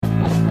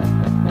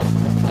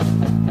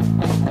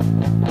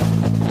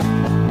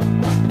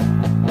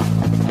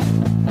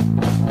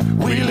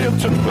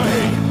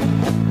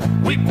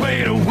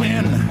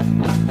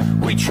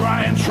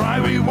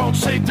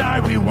won't say die,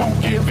 we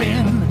won't give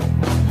in.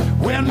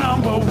 We're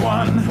number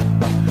one,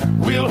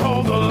 we'll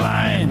hold the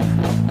line.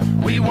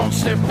 We won't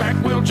step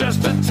back, we'll just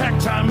attack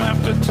time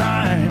after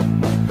time.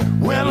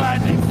 We're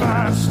lightning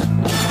fast,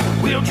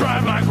 we'll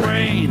drive like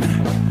rain.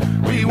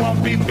 We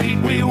won't be beat,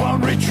 we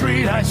won't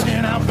retreat, ice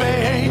in our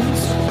veins.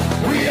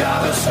 We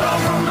are the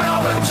storm from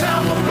Melbourne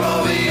town, we'll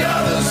blow the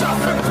others off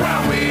the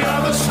ground. We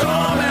are the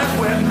storm and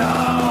we're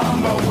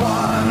number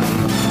one.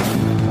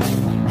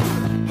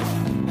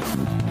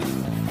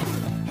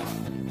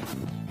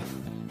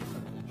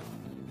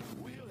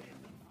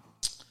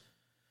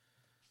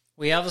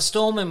 We are the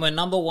Storm and we're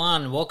number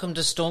one. Welcome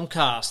to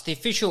Stormcast, the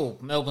official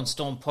Melbourne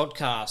Storm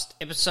podcast,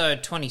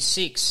 episode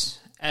 26.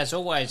 As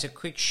always, a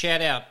quick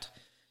shout out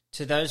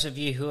to those of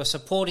you who are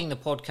supporting the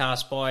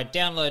podcast by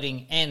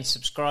downloading and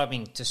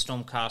subscribing to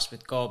Stormcast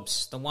with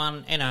Gobs, the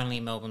one and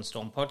only Melbourne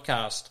Storm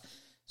podcast.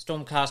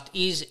 Stormcast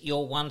is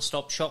your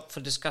one-stop shop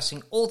for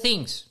discussing all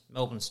things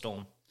Melbourne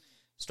Storm.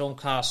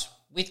 Stormcast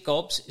with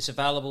Gobs is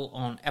available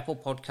on Apple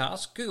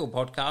Podcasts, Google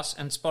Podcasts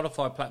and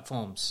Spotify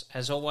platforms.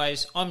 As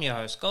always, I'm your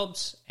host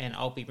Gobs and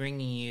I'll be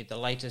bringing you the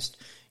latest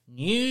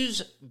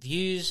news,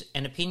 views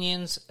and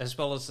opinions as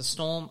well as the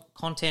Storm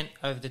content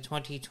over the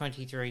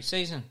 2023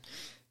 season.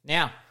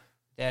 Now,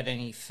 without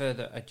any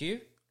further ado,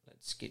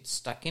 let's get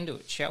stuck into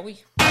it, shall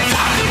we?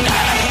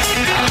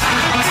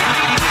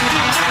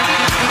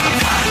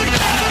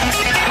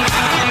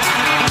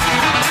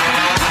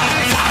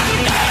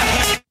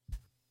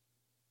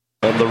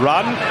 On the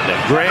run,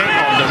 now Grant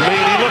on the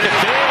meaty, look at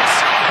this,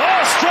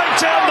 oh straight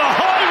down the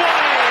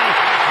highway,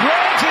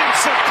 Grant in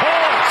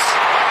support,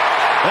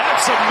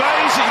 that's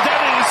amazing,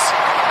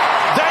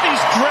 that is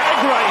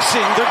drag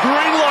racing, the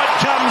green light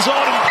comes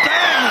on and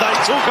bang, they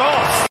took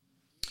off.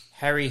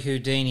 Harry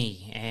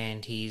Houdini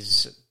and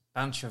his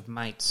bunch of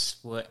mates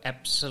were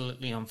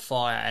absolutely on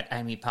fire at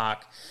Amy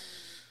Park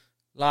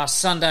last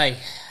Sunday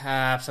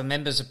for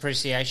Members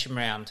Appreciation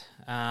Round.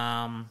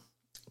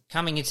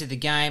 Coming into the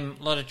game,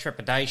 a lot of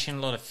trepidation, a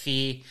lot of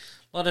fear,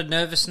 a lot of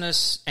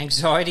nervousness,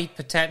 anxiety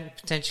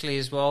potentially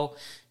as well,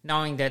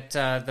 knowing that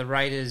the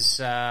Raiders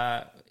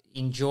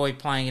enjoy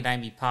playing at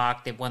Amy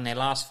Park. They've won their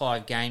last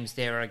 5 games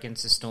there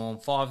against the Storm,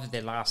 5 of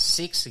their last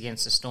 6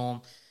 against the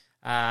Storm.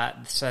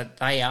 So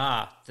they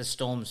are the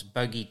Storm's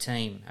bogey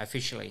team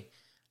officially.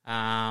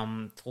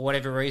 For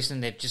whatever reason,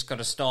 they've just got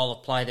a style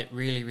of play that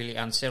really, really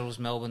unsettles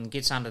Melbourne,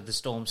 gets under the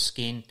Storm's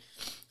skin.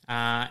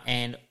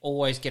 And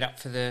always get up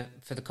for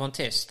the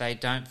contest. They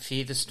don't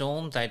fear the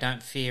Storm. They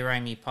don't fear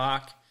Amy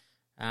Park.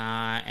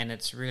 And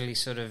it's really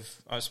sort of,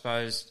 I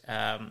suppose,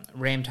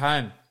 rammed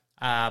home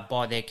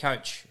by their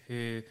coach,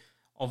 who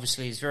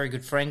obviously is very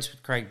good friends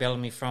with Craig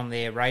Bellamy from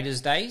their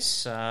Raiders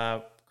days.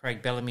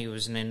 Craig Bellamy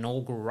was an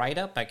inaugural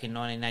Raider back in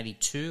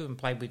 1982 and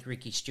played with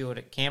Ricky Stewart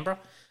at Canberra,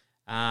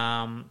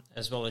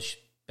 as well as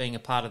being a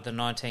part of the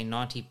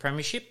 1990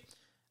 Premiership.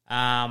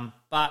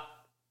 But,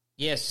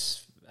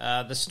 yes,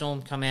 the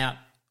Storm come out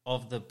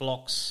of the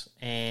blocks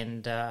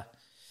and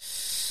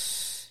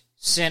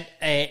sent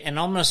an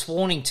ominous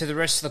warning to the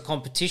rest of the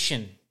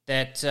competition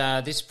that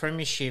this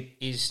premiership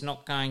is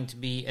not going to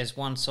be as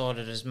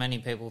one-sided as many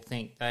people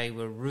think. They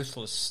were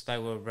ruthless, they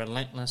were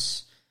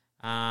relentless,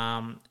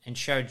 and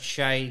showed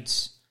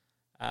shades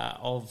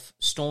of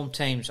Storm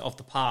teams of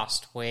the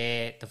past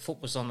where the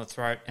foot was on the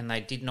throat and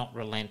they did not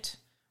relent,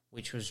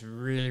 which was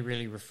really,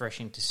 really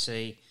refreshing to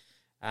see.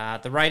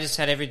 The Raiders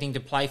had everything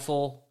to play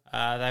for.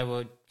 They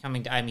were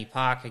coming to Amy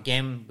Park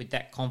again with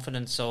that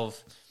confidence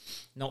of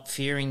not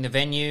fearing the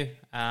venue,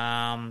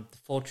 the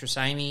Fortress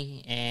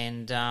Amy,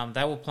 and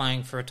they were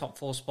playing for a top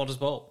 4 spot as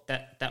well.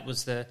 That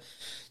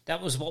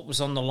was what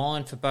was on the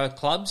line for both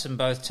clubs and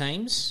both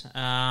teams.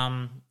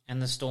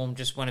 And the Storm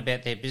just went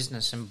about their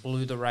business and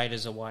blew the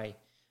Raiders away.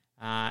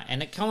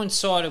 And it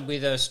coincided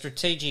with a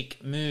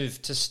strategic move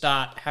to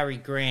start Harry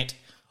Grant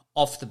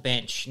off the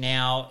bench.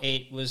 Now,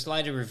 it was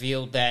later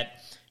revealed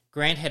that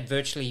Grant had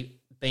virtually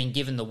been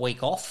given the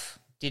week off,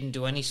 didn't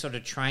do any sort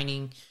of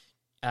training,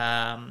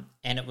 and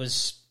it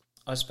was,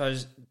 I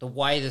suppose, the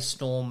way the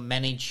Storm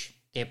manage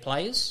their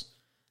players.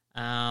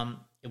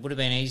 It would have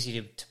been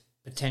easy to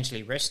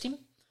potentially rest him,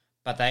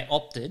 but they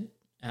opted,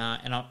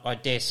 and I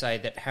dare say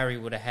that Harry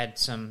would have had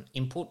some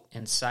input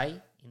and say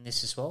in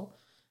this as well,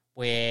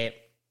 where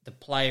the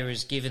player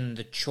is given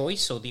the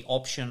choice or the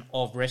option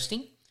of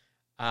resting,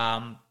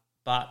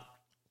 but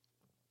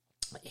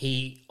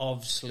he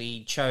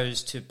obviously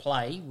chose to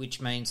play, which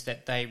means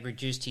that they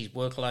reduced his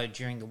workload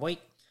during the week.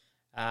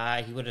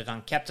 He would have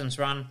done captain's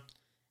run.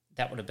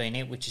 That would have been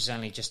it, which is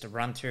only just a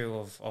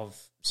run-through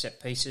of set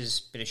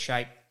pieces, bit of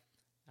shape,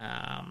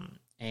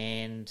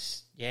 and,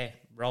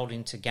 rolled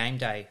into game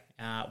day,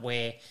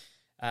 where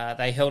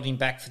they held him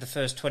back for the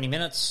first 20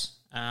 minutes,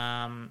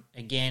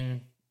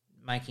 again,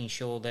 making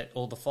sure that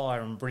all the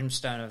fire and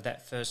brimstone of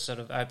that first sort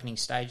of opening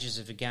stages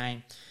of the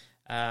game,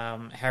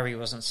 Harry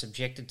wasn't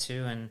subjected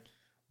to, and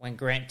when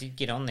Grant did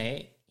get on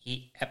there,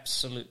 he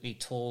absolutely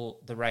tore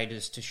the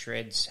Raiders to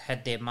shreds,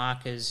 had their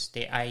markers,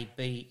 their A,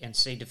 B and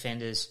C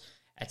defenders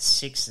at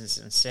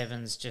 6s and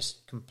 7s,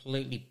 just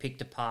completely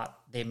picked apart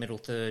their middle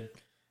third.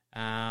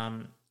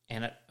 And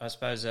I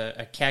suppose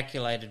a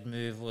calculated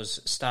move was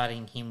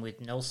starting him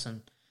with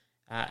Nelson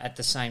at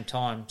the same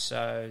time.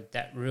 So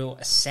that real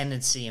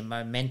ascendancy and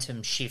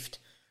momentum shift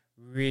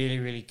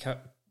really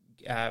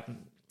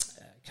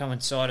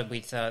coincided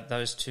with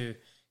those two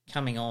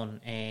coming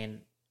on,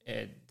 and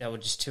they were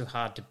just too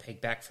hard to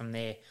peg back from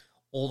there.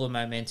 All the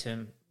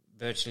momentum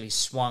virtually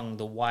swung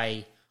the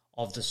way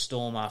of the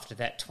Storm after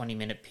that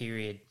 20-minute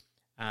period,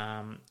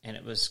 and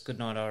it was good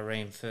night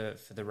Irene for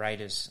the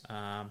Raiders.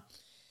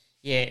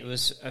 It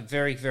was a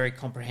very, very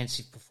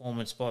comprehensive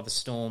performance by the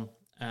Storm.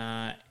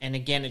 And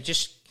again,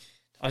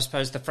 I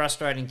suppose the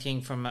frustrating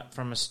thing from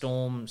a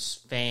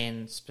Storm's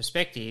fan's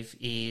perspective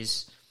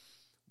is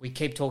we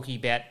keep talking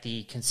about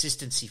the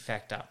consistency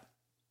factor.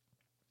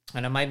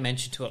 And I made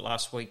mention to it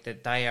last week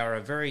that they are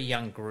a very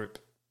young group.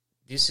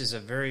 This is a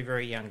very,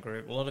 very young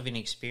group, a lot of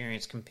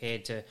inexperience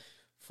compared to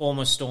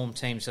former Storm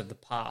teams of the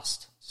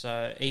past.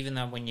 So even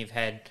though when you've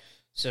had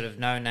sort of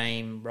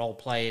no-name role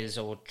players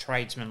or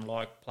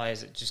tradesmen-like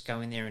players that just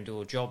go in there and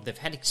do a job, they've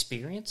had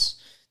experience.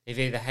 They've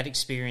either had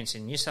experience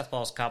in New South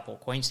Wales Cup or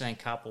Queensland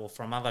Cup or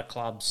from other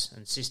clubs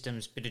and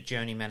systems, bit of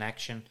journeyman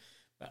action.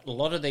 But a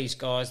lot of these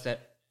guys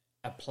that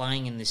are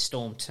playing in this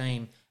Storm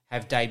team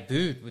have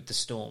debuted with the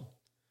Storm.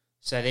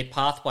 So they're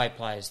pathway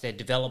players, they're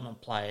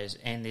development players,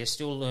 and they're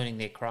still learning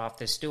their craft.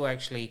 They're still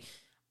actually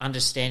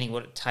understanding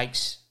what it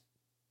takes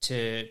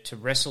to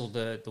wrestle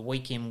the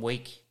week-in,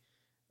 week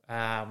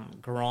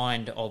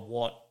grind of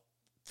what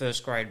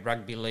first-grade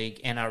rugby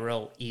league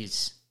NRL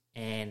is.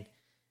 And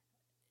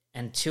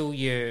until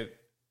you're,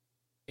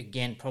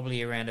 again,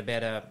 probably around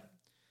about a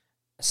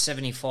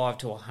 75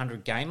 to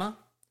 100 gamer,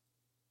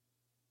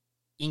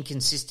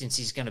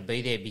 inconsistency is going to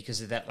be there because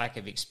of that lack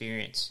of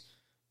experience.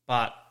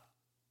 But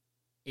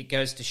it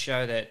goes to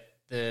show that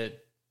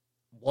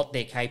what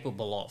they're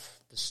capable of.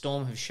 The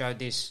Storm have showed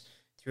this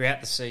throughout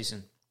the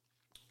season,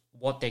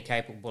 what they're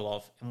capable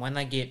of. And when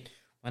they get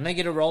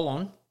a roll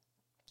on,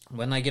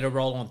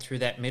 through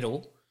that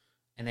middle,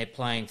 and they're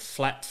playing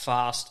flat,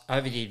 fast,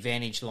 over the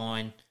advantage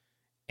line,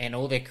 and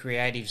all their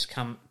creatives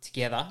come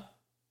together,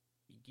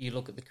 you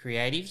look at the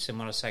creatives, and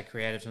when I say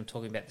creatives, I'm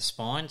talking about the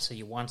spine, so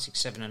your 1, 6,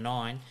 7 and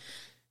 9.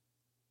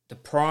 The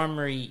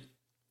primary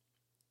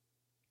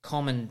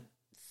common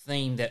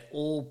theme that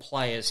all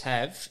players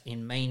have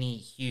in Meaney,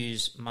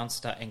 Hughes,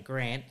 Munster and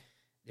Grant,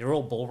 they're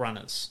all ball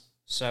runners.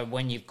 So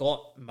when you've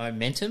got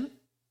momentum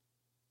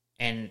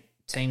and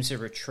teams are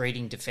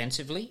retreating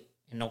defensively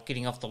and not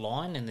getting off the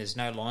line and there's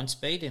no line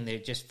speed and they're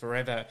just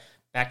forever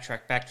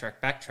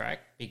backtrack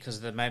because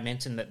of the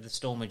momentum that the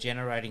Storm are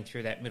generating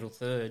through that middle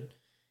third,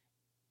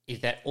 is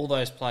that all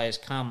those players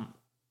come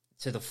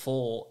to the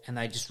fore and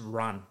they just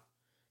run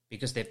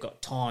because they've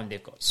got time,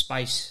 they've got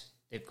space,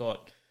 they've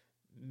got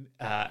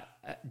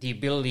the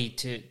ability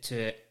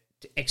to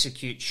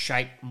execute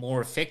shape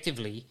more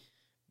effectively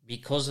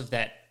because of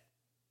that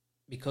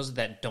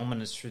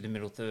dominance through the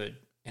middle third.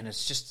 And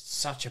it's just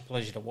such a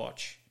pleasure to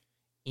watch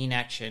in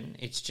action.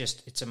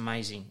 It's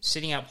amazing.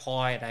 Sitting up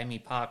high at Amy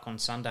Park on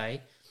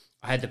Sunday,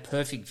 I had the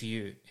perfect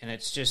view, and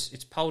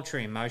it's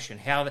poetry in motion.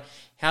 How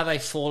they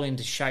fall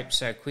into shape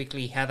so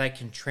quickly, how they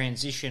can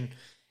transition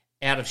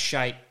out of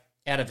shape,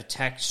 out of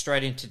attack,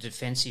 straight into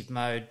defensive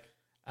mode.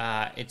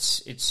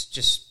 It's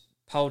just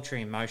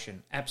poetry in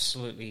motion.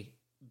 Absolutely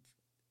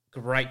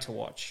great to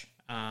watch.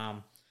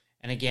 And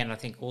again, I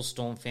think all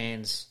Storm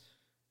fans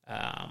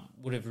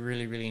would have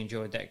really, really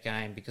enjoyed that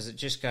game because it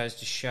just goes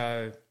to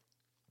show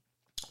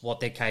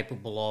what they're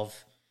capable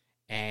of.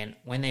 And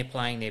when they're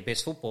playing their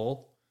best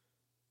football,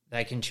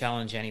 they can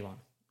challenge anyone.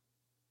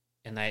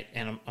 And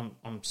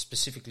I'm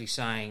specifically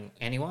saying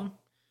anyone.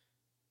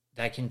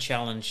 They can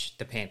challenge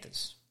the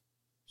Panthers.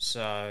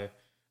 So,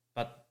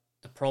 but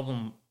the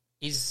problem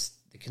is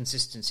the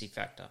consistency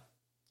factor.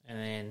 And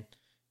then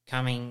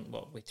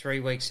we're 3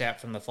 weeks out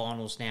from the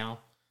finals now.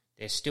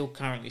 They're still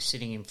currently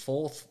sitting in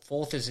fourth.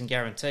 Fourth isn't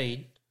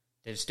guaranteed.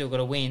 They've still got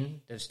to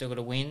win.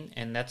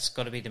 And that's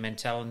got to be the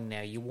mentality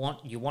now. You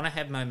want to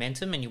have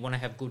momentum and you want to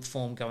have good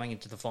form going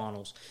into the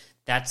finals.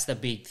 That's the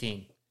big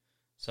thing.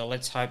 So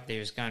let's hope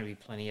there's going to be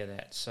plenty of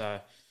that. So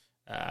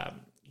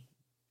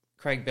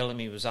Craig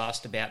Bellamy was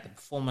asked about the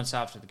performance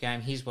after the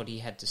game. Here's what he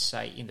had to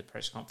say in the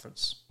press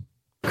conference.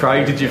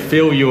 Craig, did you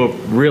feel you were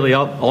really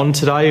up on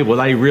today? Were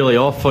they really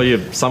off, or you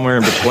somewhere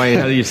in between?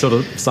 How do you sort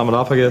of sum it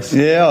up, I guess?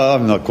 Yeah,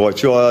 I'm not quite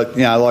sure.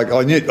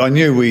 I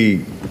knew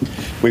we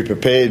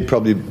prepared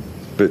probably,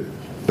 but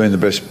been the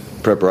best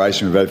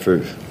preparation we've had for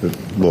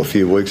a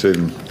few weeks,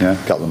 even a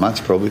couple of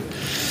months probably.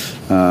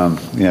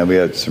 We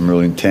had some real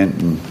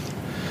intent and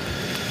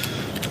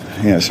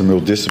some real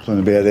discipline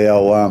about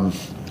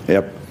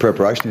our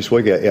preparation this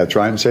week, our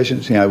training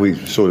sessions. We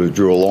sort of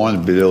drew a line a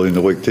bit early in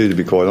the week too, to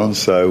be quite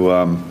honest.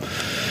 So,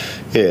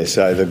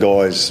 so the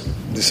guys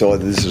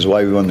decided this is the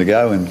way we wanted to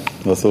go, and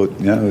I thought,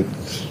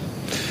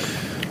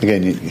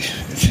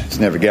 it's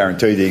never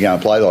guaranteed that you're going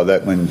to play like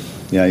that when,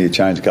 you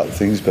change a couple of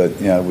things, but,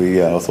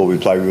 I thought we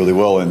played really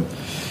well, and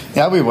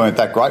we weren't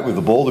that great with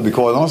the ball, to be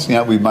quite honest.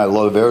 We made a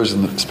lot of errors,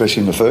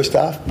 especially in the first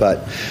half.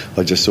 But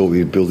I just thought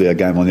we'd build our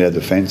game on our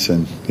defence,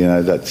 and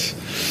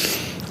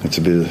it's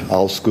a bit of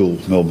old school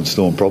Melbourne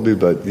Storm probably,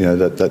 but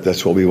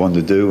that's what we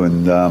wanted to do.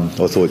 And I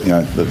thought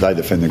that they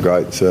defended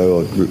great, so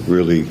I was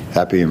really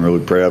happy and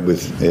really proud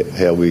with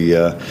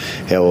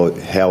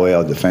how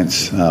our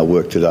defence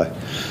worked today.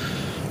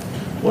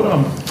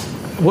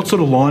 What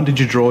sort of line did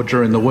you draw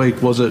during the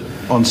week? Was it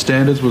on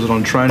standards? Was it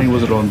on training?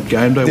 Was it on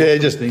game day?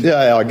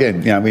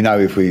 Again, we know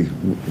if we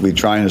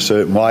train a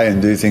certain way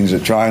and do things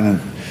at training,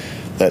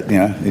 that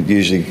it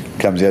usually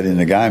comes out in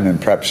the game.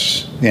 And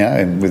perhaps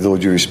and with all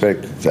due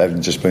respect, if they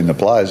haven't just been the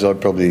players,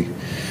 I'd probably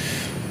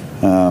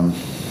been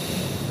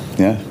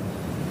a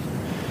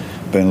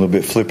little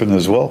bit flippant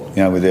as well.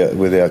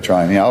 With our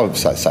training. I would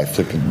say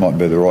flippant might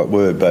be the right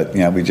word, but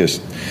we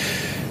just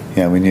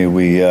we knew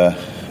we're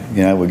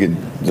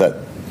getting that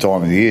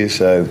time of the year,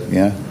 so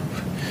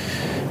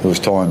it was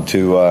time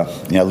to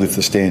lift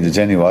the standards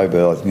anyway.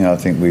 But I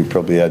think we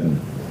probably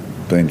hadn't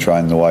been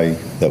trained the way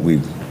that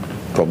we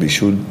probably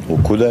should or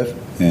could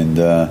have. And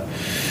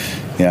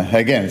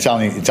again, it's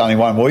only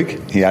 1 week,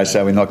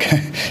 so we're not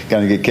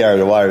going to get carried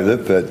away with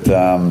it. But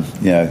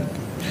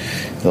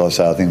as I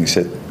say, I think we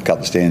set a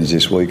couple of standards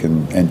this week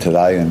and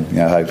today, and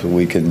hopefully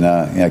we can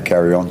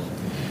carry on.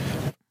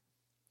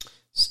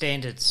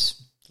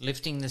 Standards,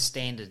 lifting the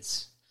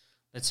standards.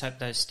 Let's hope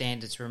those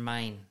standards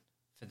remain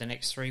for the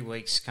next 3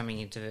 weeks coming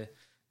into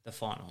the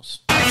finals.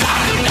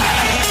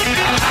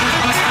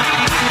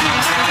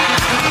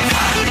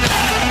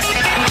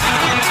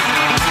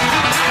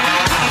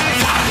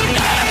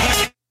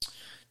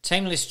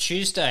 Team List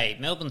Tuesday.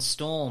 Melbourne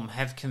Storm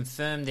have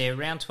confirmed their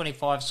round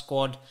 25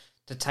 squad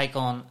to take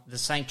on the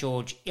St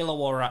George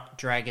Illawarra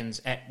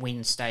Dragons at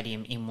Wynn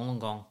Stadium in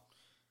Wollongong.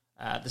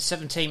 The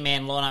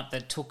 17-man lineup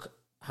that took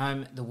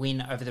home the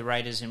win over the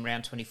Raiders in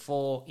round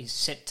 24 is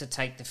set to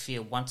take the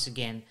field once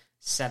again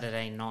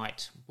Saturday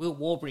night. Will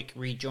Warbrick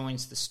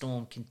rejoins the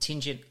Storm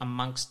contingent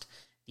amongst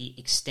the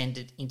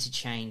extended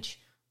interchange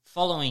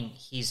following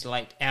his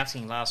late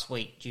outing last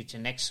week due to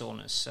neck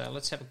soreness. So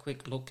let's have a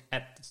quick look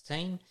at the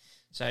team.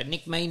 So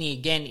Nick Meaney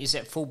again is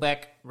at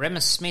fullback.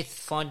 Remus Smith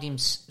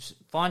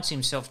finds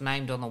himself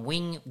named on the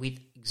wing with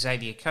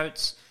Xavier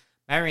Coates.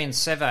 Marion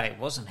Seve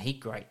wasn't he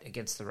great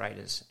against the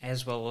Raiders,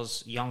 as well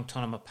as young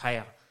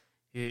Tonamapea,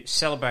 who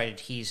celebrated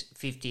his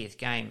 50th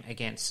game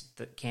against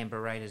the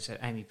Canberra Raiders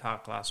at Amy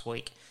Park last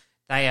week.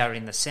 They are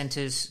in the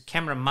centres.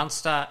 Cameron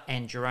Munster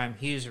and Jerome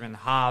Hughes are in the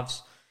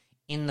halves.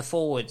 In the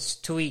forwards,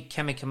 Tui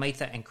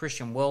Kamikamitha and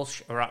Christian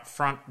Welsh are up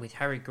front with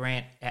Harry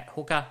Grant at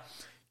hooker.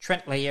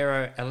 Trent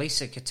Liero,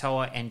 Elisa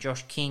Katoa and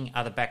Josh King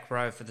are the back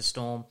row for the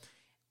Storm.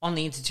 On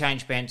the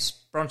interchange bench,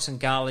 Bronson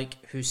Garlick,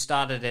 who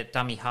started at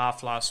dummy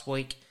half last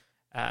week,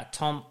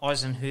 Tom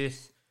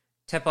Eisenhuth,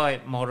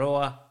 Tepo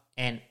Moroa,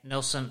 and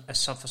Nelson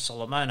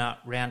Asafa-Solomona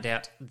round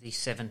out the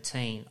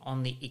 17.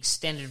 On the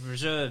extended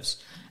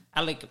reserves,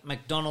 Alec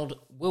McDonald,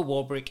 Will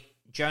Warbrick,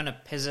 Jonah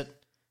Pezzett,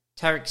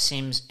 Tarek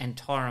Sims and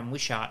Tyrone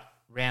Wishart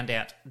round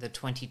out the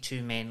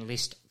 22-man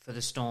list for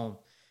the Storm.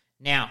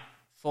 Now,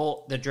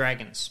 for the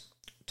Dragons,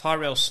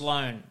 Tyrell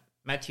Sloan,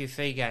 Matthew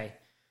Fige,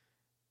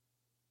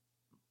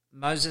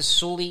 Moses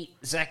Sully,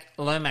 Zach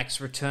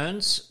Lomax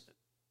returns,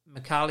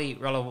 Makali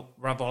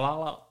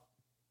Ravolala,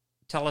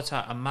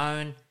 Talata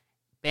Amon,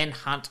 Ben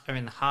Hunt are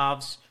in the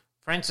halves.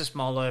 Francis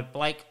Molo,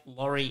 Blake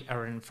Laurie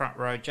are in front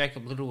row.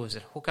 Jacob Little is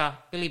at hooker.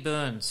 Billy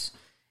Burns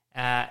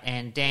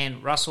and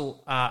Dan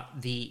Russell are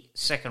the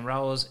second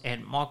rowers.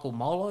 And Michael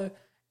Molo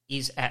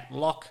is at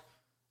lock.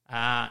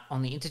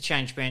 On the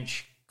interchange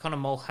bench, Connor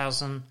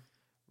Mulhausen,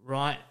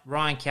 Ryan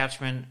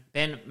Couchman,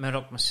 Ben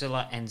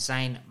Murdoch-Masilla and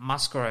Zane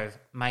Musgrove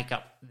make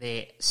up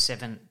their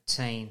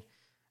 17.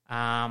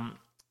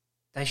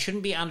 They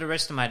shouldn't be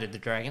underestimated, the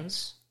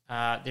Dragons.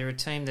 They're a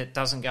team that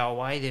doesn't go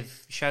away.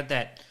 They've showed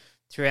that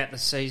throughout the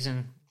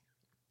season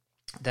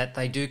that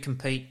they do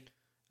compete.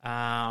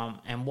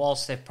 And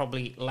whilst they've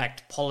probably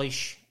lacked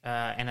polish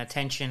and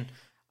attention,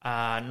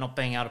 not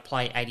being able to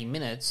play 80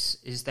 minutes,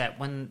 is that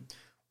when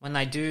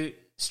they do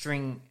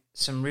string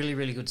some really,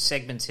 really good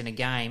segments in a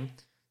game,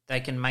 they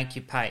can make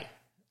you pay.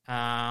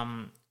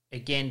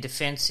 Again,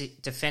 defence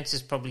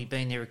has probably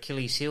been their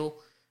Achilles heel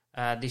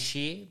this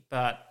year,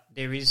 but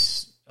there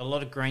is a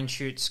lot of green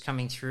shoots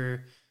coming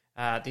through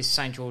this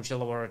St George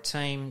Illawarra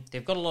team.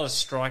 They've got a lot of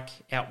strike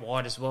out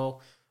wide as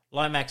well.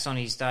 Lomax on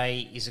his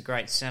day is a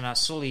great centre.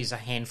 Sully is a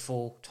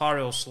handful.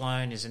 Tyrell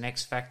Sloan is an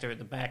X-factor at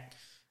the back.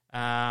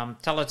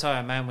 Talatai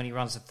Amon, when he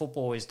runs the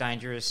football, is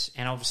dangerous.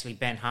 And obviously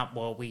Ben Hunt,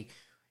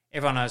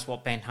 everyone knows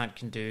what Ben Hunt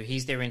can do.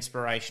 He's their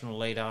inspirational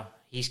leader.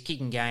 His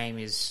kicking game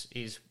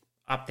is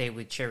up there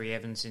with Cherry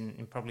Evans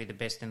in probably the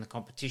best in the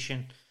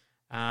competition.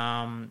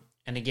 And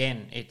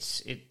again,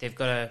 they've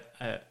got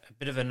a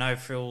bit of a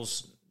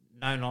no-frills,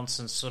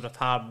 no-nonsense sort of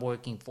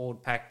hard-working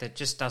forward pack that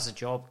just does a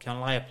job,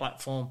 can lay a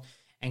platform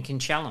and can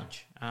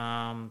challenge.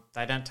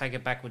 They don't take a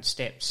backward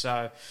step.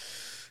 So,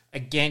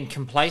 again,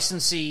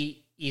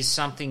 complacency is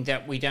something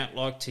that we don't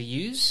like to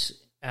use,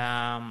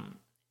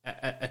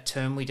 a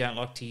term we don't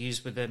like to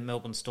use with the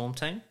Melbourne Storm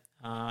team.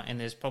 and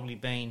there's probably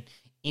been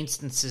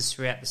instances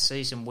throughout the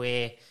season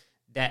where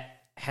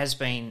that has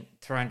been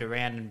thrown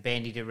around and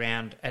bandied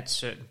around at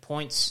certain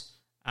points.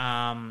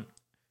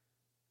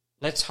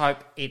 Let's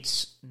hope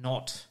it's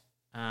not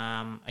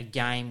a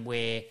game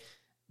where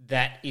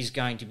that is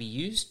going to be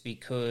used,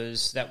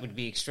 because that would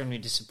be extremely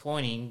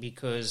disappointing,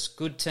 because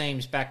good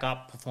teams back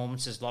up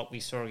performances like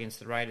we saw against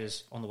the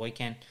Raiders on the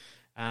weekend.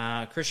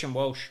 Christian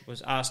Welch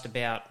was asked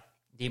about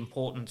the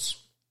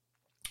importance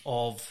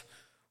of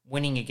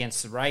winning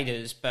against the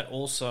Raiders, but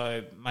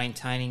also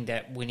maintaining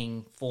that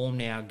winning form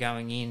now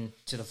going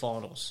into the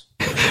finals.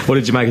 What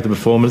did you make of the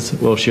performance,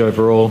 Welshie,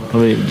 overall? I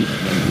mean,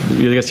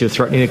 I guess you're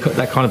threatening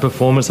that kind of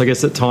performance, I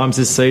guess, at times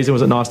this season.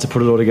 Was it nice to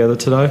put it all together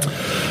today?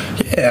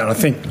 Yeah, and I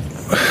think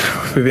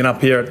we've been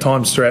up here at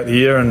times throughout the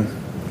year and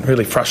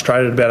really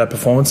frustrated about our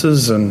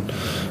performances, and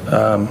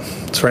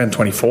it's round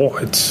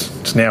 24.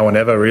 It's now or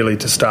never, really,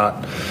 to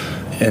start.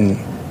 And,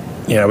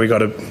 we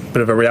got a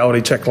bit of a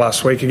reality check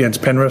last week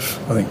against Penrith.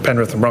 I think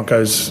Penrith and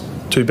Broncos,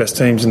 two best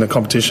teams in the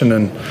competition,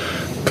 and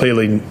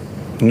clearly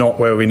not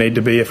where we need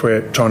to be if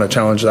we're trying to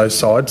challenge those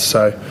sides.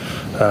 So,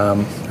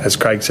 as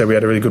Craig said, we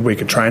had a really good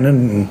week of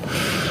training,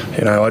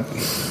 and I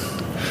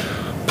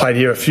played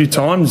here a few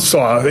times,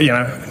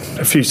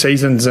 a few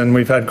seasons, and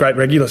we've had great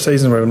regular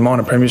seasons. We've had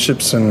minor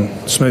premierships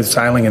and smooth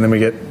sailing, and then we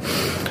get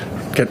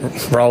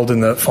rolled in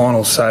the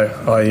finals. So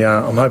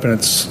I'm hoping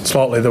it's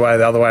slightly the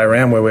other way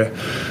around, where we're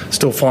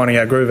still finding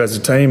our groove as a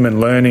team and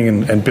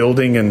learning and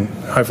building, and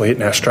hopefully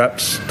hitting our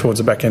straps towards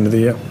the back end of the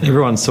year.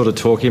 Everyone's sort of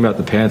talking about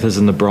the Panthers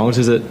and the Bronx.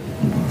 Does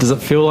it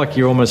feel like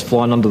you're almost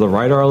flying under the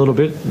radar a little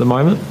bit at the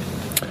moment?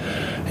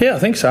 Yeah, I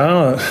think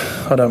so.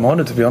 I don't mind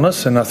it, to be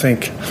honest, and I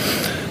think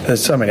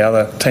there's so many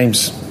other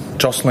teams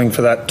jostling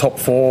for that top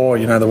four.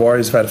 The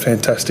Warriors have had a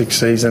fantastic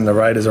season. The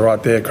Raiders are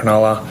right there,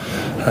 Cronulla.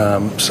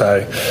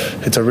 So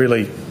it's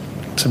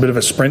a bit of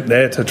a sprint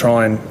there to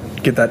try and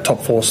get that top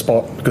four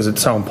spot, because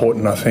it's so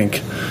important, I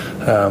think.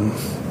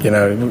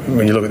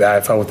 When you look at the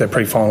AFL with their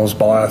pre-finals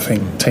bye, I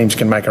think teams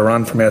can make a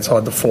run from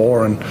outside the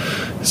four, and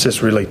it's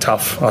just really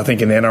tough. I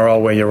think in the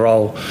NRL, where you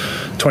roll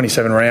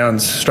 27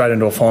 rounds straight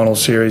into a final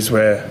series,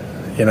 where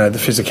the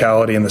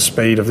physicality and the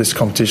speed of this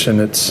competition,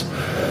 it's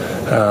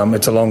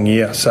a long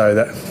year. So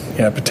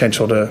that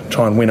potential to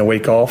try and win a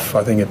week off,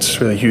 I think it's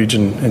really huge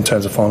in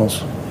terms of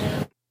finals.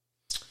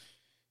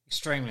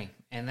 Extremely,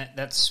 and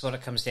that's what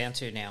it comes down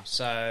to now.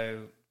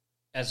 So,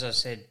 as I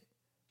said,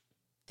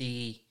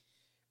 the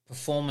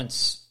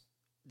performance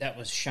that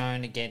was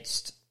shown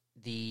against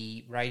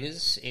the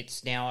Raiders,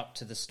 it's now up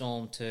to the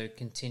Storm to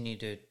continue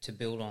to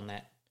build on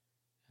that.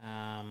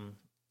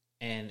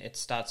 And it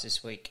starts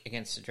this week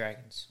against the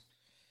Dragons.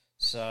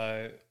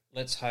 So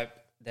let's hope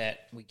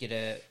that we get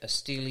a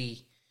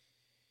steely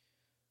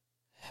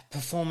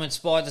performance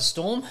by the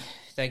Storm.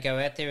 They go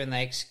out there and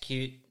they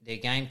execute their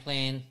game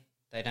plan.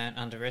 They don't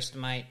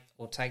underestimate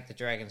or take the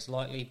Dragons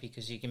lightly,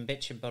 because you can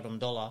bet your bottom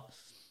dollar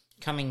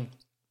coming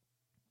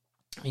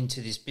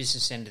into this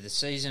business end of the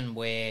season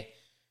where,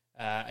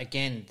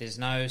 again, there's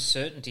no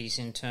certainties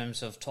in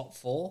terms of top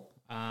four,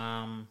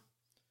 and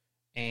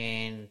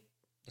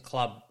the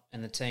club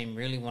and the team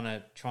really want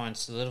to try and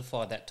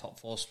solidify that top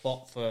four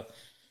spot for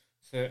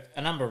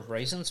a number of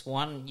reasons.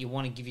 One, you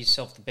want to give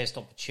yourself the best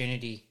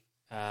opportunity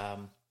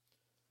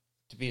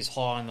to be as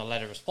high on the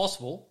ladder as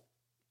possible.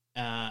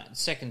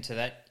 Second to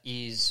that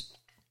is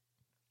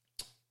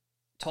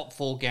top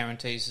four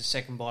guarantees a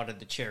second bite of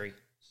the cherry.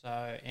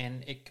 So,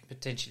 and it can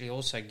potentially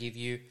also give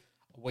you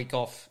a week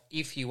off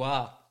if you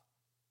are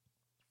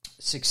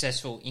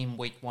successful in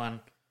week one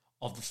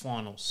of the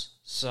finals.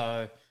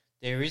 So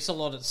there is a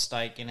lot at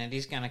stake, and it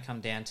is going to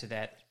come down to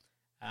that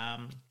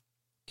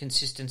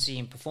consistency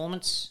in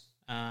performance.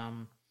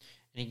 And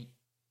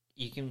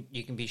you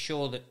can be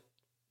sure that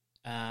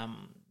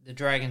the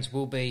Dragons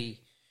will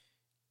be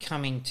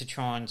coming to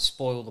try and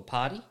spoil the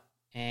party,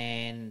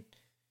 and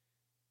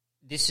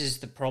this is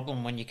the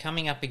problem when you're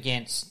coming up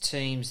against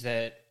teams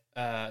that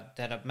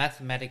are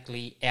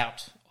mathematically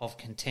out of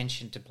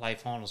contention to play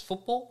finals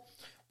football,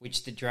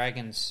 which the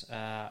Dragons,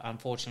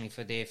 unfortunately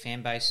for their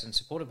fan base and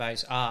supporter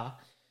base, are,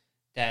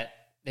 that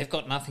they've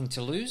got nothing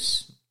to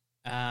lose,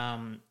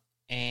 and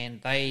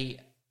they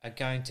are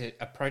going to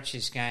approach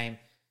this game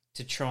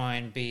to try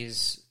and be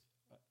as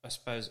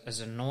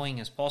annoying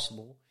as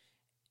possible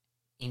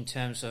in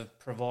terms of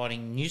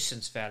providing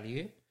nuisance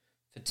value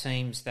for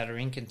teams that are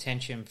in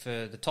contention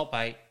for the top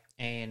 8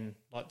 and,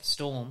 like the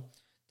Storm,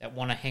 that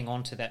want to hang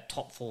on to that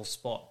top 4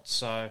 spot.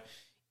 So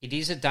it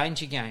is a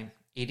danger game.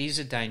 It is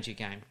a danger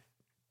game.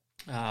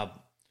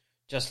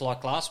 Just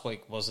like last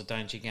week was a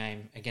danger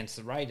game against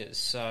the Raiders.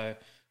 So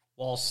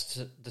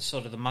whilst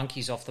the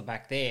monkeys off the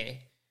back there,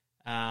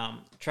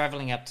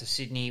 travelling up to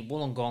Sydney,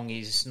 Wollongong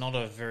is not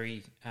a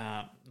very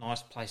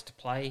nice place to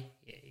play,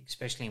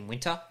 especially in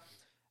winter.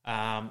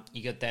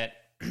 You got that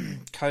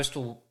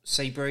coastal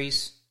sea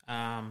breeze,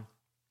 and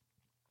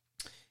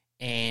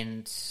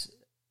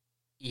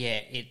yeah,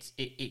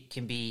 it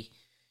can be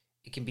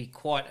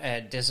quite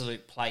a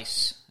desolate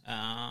place.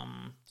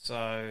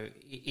 So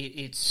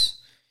it's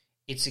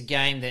a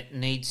game that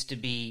needs to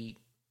be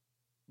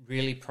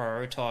really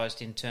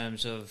prioritised in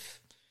terms of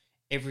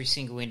every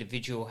single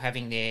individual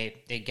having their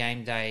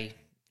game day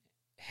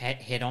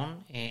head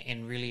on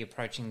and really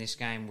approaching this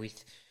game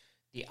with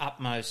the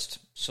utmost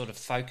sort of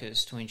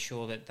focus to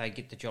ensure that they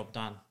get the job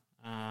done.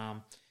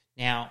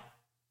 Now,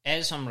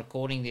 as I'm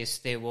recording this,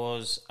 there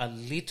was a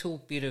little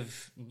bit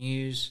of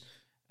news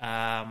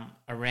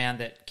around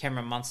that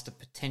Cameron Munster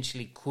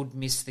potentially could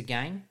miss the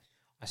game.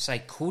 I say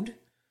could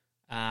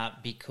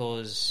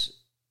because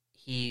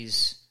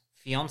his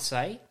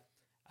fiancée,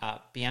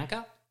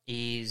 Bianca,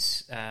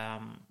 is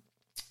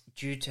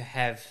due to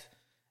have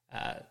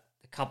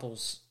the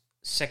couple's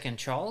second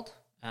child,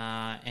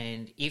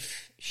 and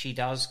if she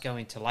does go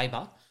into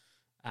labour,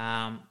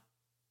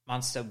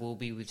 Munster will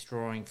be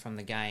withdrawing from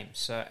the game.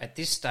 So at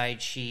this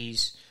stage,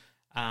 she's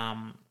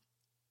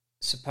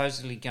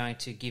supposedly going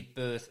to give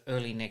birth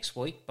early next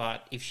week,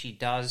 but if she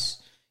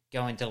does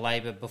go into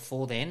labour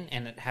before then,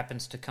 and it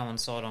happens to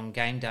coincide on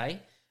game day,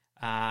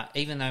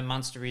 even though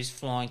Munster is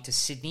flying to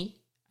Sydney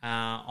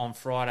on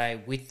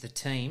Friday with the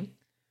team,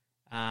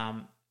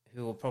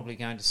 who are probably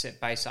going to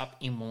set base up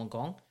in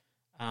Wollongong,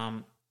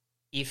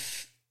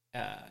 if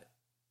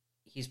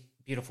his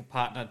beautiful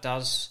partner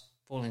does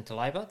fall into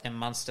labour, then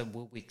Munster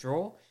will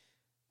withdraw,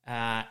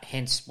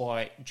 hence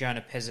why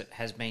Jonah Pezzett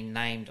has been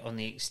named on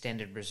the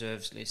extended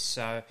reserves list.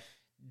 So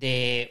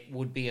there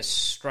would be a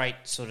straight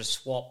sort of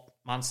swap.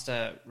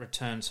 Munster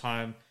returns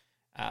home.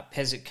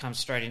 Pezzett comes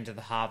straight into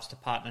the halves to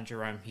partner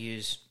Jerome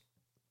Hughes.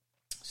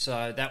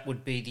 So that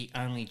would be the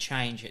only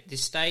change at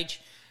this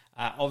stage.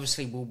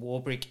 Obviously, Will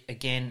Warbrick,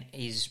 again,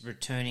 is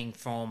returning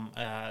from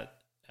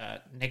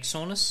neck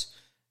soreness.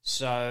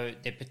 So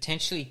there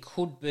potentially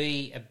could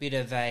be a bit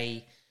of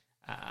a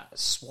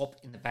swap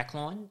in the back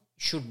line.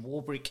 Should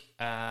Warbrick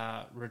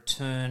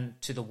return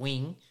to the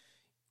wing,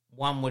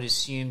 one would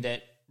assume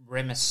that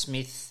Rema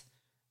Smith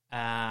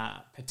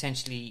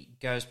potentially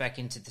goes back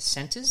into the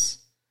centres.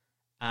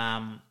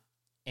 And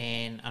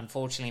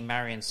unfortunately,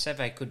 Marion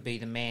Seve could be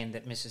the man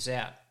that misses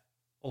out.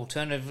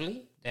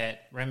 Alternatively,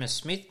 that Rema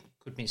Smith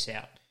could miss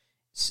out,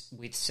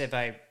 with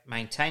Seve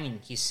maintaining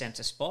his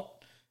centre spot,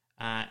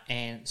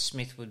 and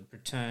Smith would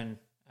return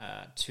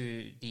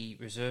to the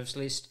reserves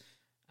list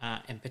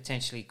and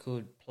potentially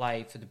could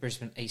play for the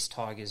Brisbane East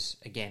Tigers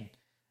again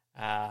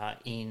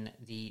in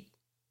the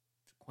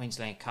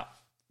Queensland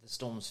Cup, the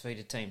Storm's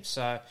feeder team.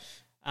 So,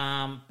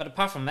 but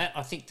apart from that,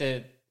 I think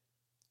the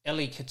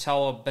Eli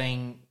Katoa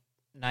being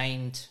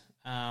named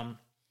and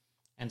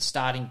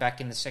starting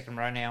back in the second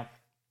row now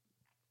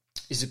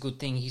is a good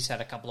thing. He's had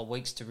a couple of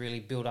weeks to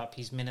really build up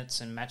his minutes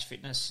and match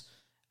fitness.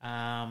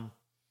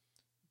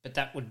 But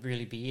that would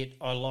really be it.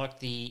 I like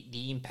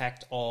the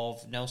impact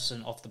of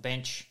Nelson off the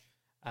bench.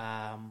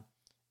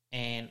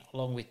 And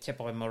along with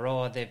Tepai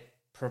Moroa, they're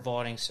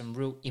providing some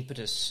real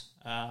impetus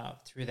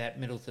through that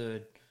middle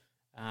third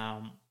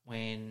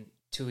when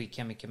Tui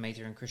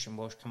Kamikamica and Christian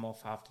Walsh come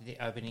off after the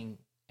opening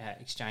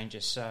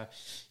exchanges. So,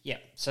 yeah,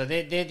 so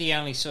they're the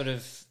only sort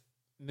of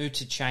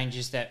mooted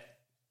changes that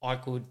I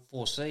could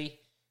foresee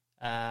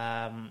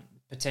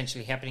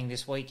potentially happening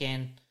this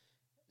weekend.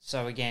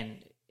 So,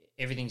 again,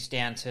 everything's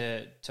down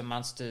to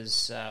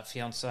Munster's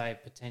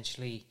fiancée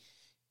potentially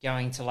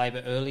going to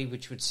labour early,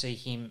 which would see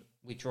him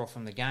withdraw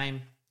from the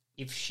game.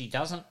 If she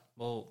doesn't,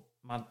 well,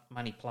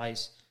 money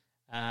plays.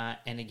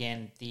 And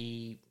again,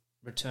 the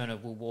return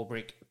of Will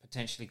Warbrick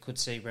potentially could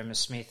see Rema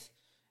Smith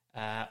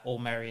or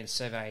Marion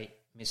Seve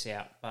miss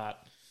out.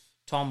 But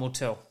time will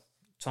tell.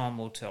 Time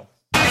will tell.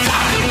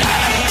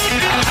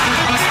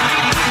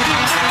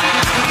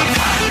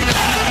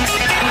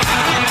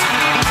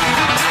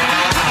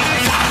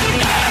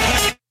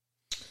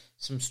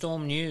 Some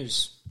Storm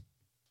news.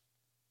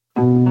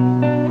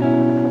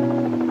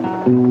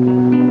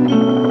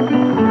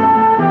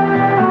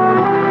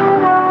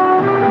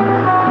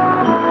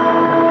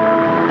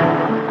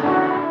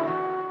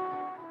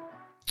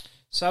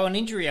 So an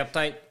injury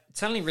update.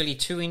 It's only really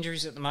 2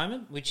 injuries at the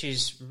moment, which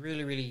is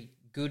really, really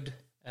good.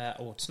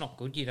 Or it's not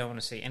good. You don't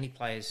want to see any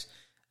players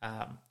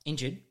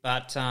injured.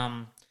 But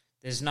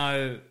there's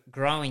no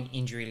growing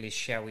injury list,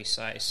 shall we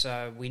say.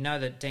 So we know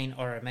that Dean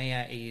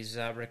Oromia is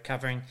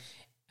recovering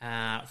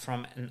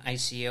from an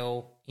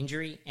ACL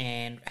injury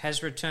and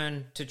has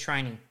returned to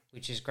training,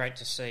 which is great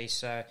to see.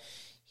 So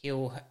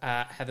he'll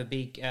have a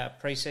big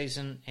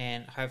pre-season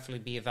and hopefully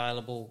be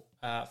available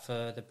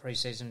for the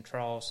pre-season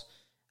trials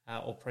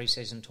or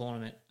pre-season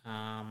tournament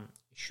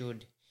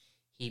should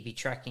he be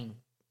tracking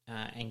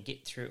and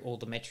get through all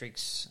the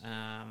metrics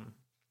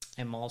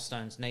and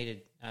milestones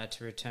needed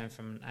to return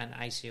from an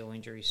ACL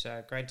injury.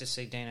 So great to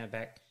see Dino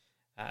back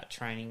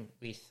training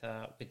with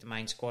the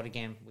main squad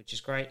again, which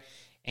is great.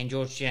 And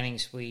George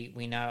Jennings,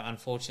 we know,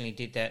 unfortunately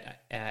did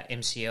that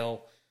MCL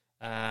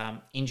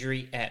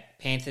injury at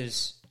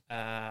Panthers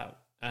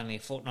only a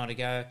fortnight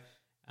ago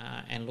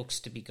and looks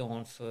to be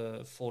gone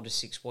for 4 to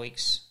 6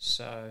 weeks.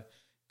 So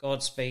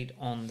Godspeed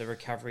on the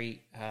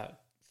recovery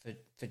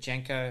for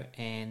Jenko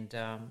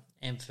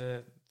and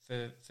for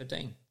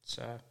Dean.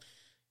 So,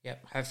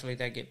 yep, hopefully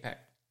they get back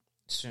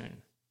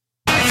soon.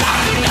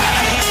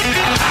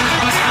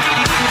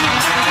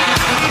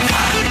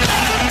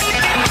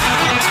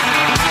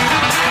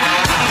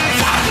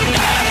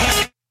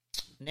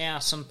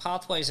 some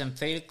Pathways and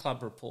Feeder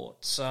Club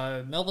reports.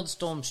 So Melbourne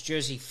Storm's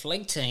Jersey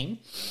Flegg team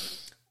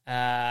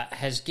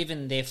has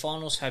given their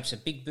finals hopes a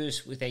big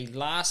boost with a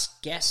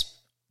last gasp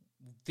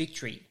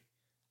victory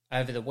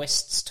over the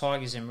Wests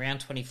Tigers in round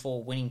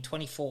 24, winning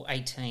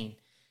 24-18.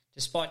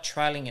 Despite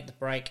trailing at the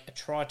break, a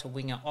try to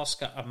winger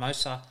Oscar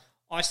Amosa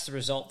iced the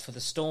result for the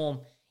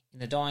Storm in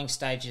the dying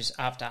stages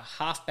after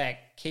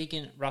halfback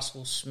Keegan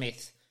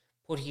Russell-Smith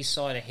put his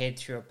side ahead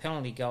through a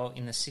penalty goal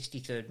in the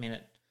 63rd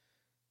minute.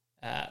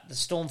 The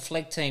Storm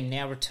Flegg team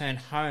now return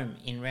home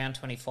in round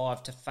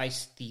 25 to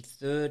face the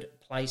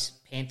third-place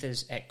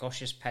Panthers at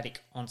Gosh's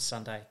Paddock on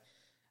Sunday.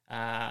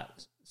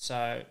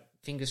 So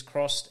fingers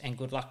crossed and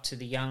good luck to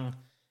the young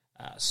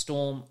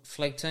Storm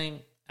Flegg team,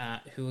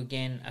 who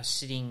again are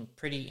sitting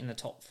pretty in the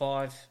top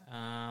 5,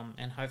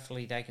 and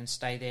hopefully they can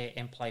stay there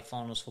and play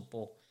finals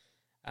football.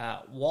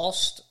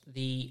 Whilst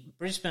the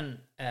Brisbane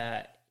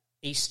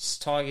East's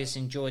Tigers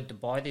enjoyed the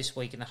bye this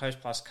week in the Host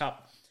Plus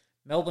Cup,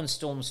 Melbourne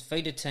Storm's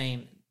feeder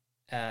team,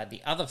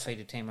 the other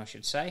feeder team I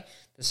should say,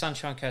 the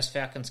Sunshine Coast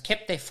Falcons,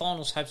 kept their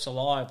finals hopes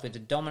alive with a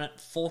dominant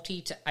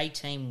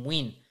 40-18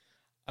 win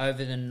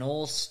over the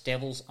North's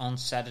Devils on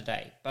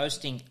Saturday,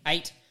 boasting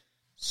 8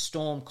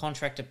 Storm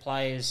contracted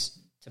players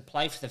to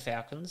play for the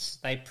Falcons.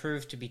 They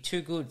proved to be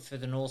too good for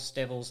the North's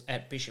Devils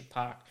at Bishop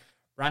Park,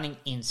 running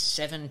in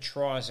 7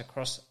 tries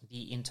across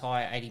the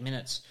entire 80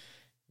 minutes.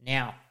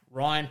 Now,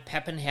 Ryan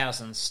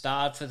Pappenhausen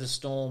starred for the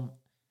Storm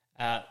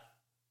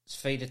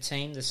feeder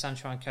team, the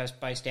Sunshine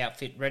Coast-based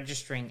outfit,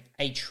 registering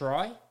a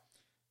try,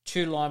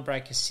 2 line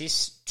break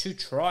assists, 2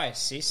 try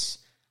assists,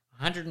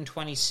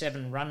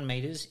 127 run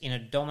metres in a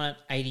dominant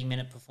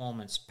 80-minute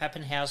performance.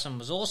 Pappenhausen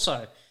was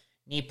also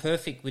near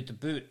perfect with the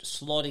boot,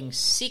 slotting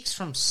 6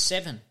 from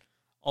 7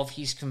 of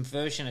his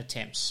conversion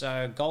attempts.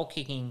 So goal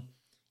kicking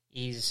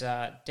is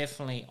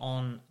definitely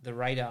on the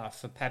radar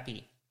for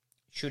Pappy,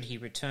 should he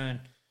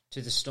return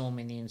to the Storm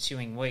in the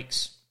ensuing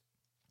weeks.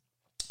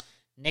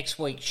 Next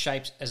week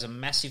shapes as a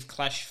massive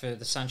clash for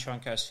the Sunshine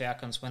Coast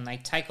Falcons when they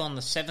take on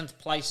the 7th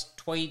place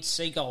Tweed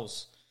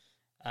Seagulls,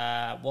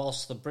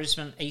 whilst the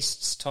Brisbane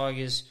East's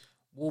Tigers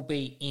will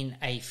be in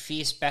a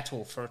fierce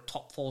battle for a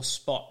top 4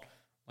 spot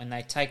when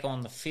they take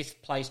on the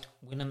 5th placed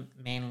Wynnum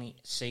Manly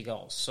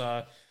Seagulls.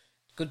 So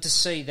good to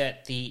see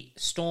that the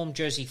Storm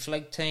Jersey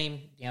Flegg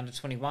team, the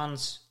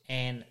under-21s,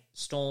 and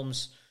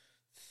Storm's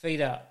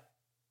feeder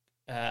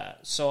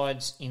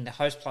sides in the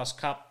Host Plus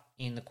Cup,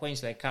 in the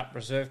Queensland Cup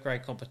reserve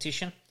grade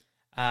competition,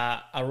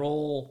 are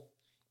all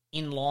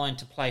in line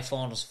to play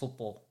finals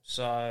football.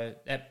 So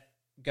that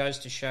goes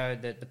to show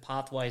that the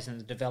pathways and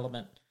the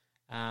development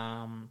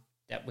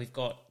that we've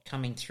got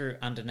coming through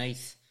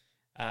underneath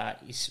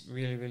is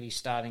really, really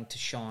starting to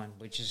shine,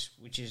 which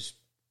is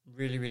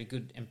really, really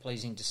good and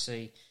pleasing to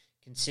see,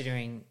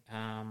 considering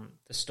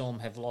the Storm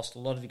have lost a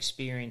lot of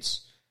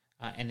experience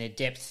and their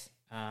depth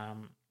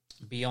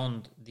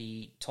beyond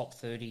the top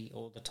 30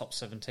 or the top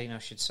 17, I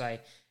should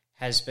say,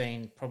 has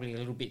been probably a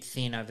little bit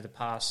thin over the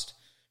past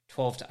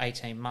 12 to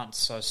 18 months.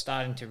 So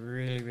starting to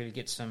really, really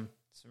get some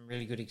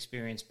really good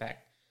experience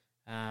back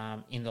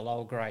in the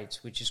lower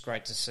grades, which is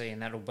great to see,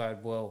 and that'll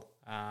bode well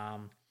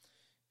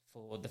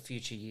for the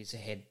future years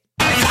ahead.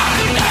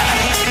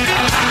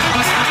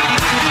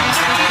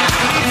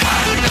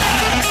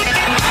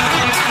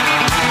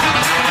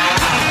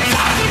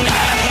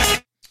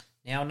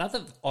 Now,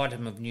 another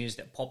item of news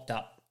that popped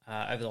up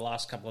over the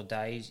last couple of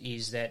days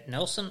is that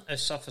Nelson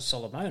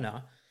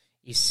Asafa-Solomona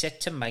is set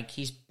to make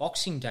his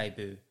boxing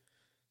debut.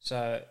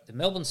 So the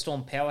Melbourne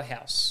Storm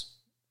powerhouse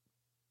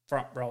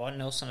front rower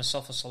Nelson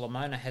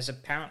Asafa-Solomona has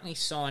apparently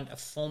signed a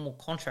formal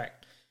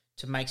contract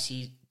to make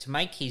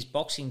his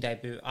boxing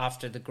debut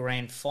after the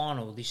grand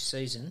final this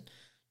season,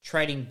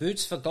 trading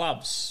boots for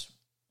gloves.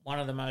 One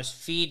of the most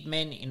feared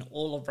men in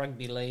all of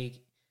rugby league,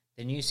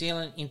 the New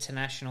Zealand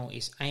international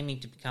is aiming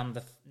to become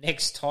the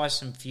next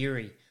Tyson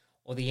Fury,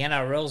 or the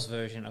NRL's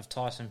version of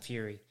Tyson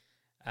Fury.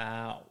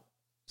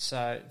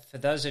 So for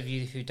those of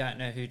you who don't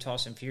know who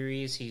Tyson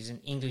Fury is, he's an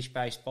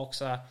English-based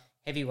boxer,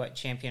 heavyweight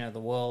champion of the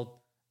world,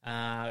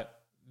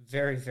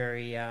 very,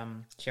 very,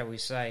 shall we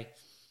say,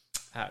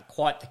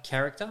 quite the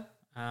character.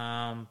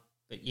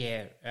 But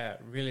yeah,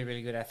 really,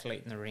 really good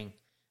athlete in the ring.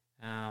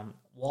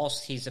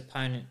 Whilst his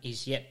opponent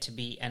is yet to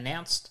be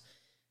announced,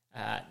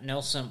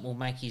 Nelson will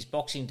make his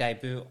boxing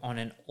debut on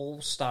an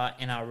all-star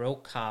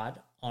NRL card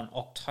on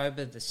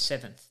October the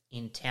 7th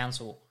in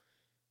Townsville.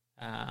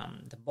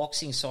 The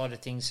boxing side of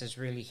things has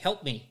really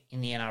helped me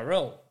in the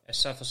NRL,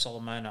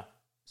 Asafa-Solomona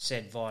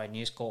said via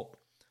News Corp.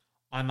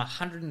 I'm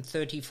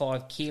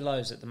 135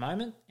 kilos at the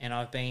moment, and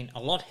I've been a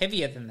lot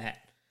heavier than that,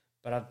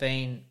 but I've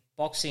been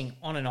boxing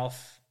on and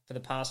off for the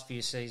past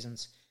few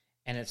seasons,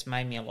 and it's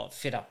made me a lot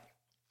fitter.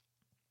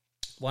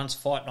 Once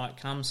fight night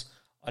comes,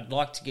 I'd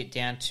like to get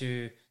down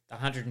to the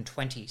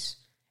 120s,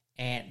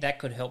 and that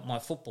could help my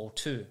football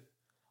too.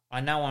 I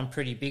know I'm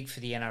pretty big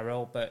for the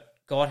NRL, but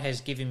God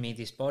has given me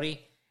this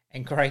body,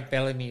 and Craig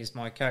Bellamy is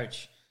my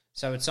coach,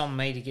 so it's on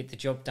me to get the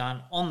job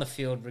done on the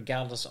field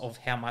regardless of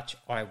how much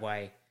I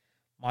weigh.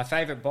 My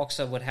favourite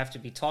boxer would have to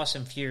be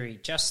Tyson Fury,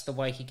 just the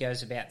way he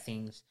goes about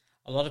things.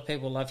 A lot of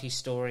people love his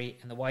story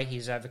and the way he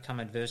has overcome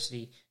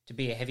adversity to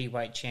be a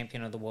heavyweight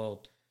champion of the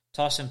world.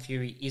 Tyson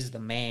Fury is the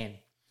man.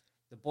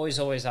 The boys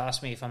always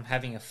ask me if I'm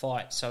having a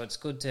fight, so it's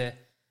good to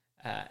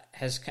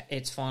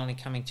it's finally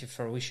coming to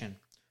fruition.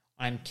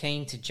 I'm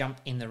keen to jump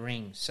in the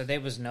ring. So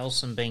there was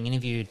Nelson being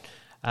interviewed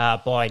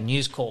by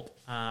News Corp.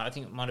 I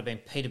think it might have been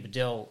Peter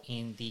Bedell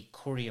in the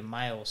Courier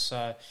Mail.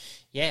 So,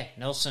 yeah,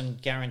 Nelson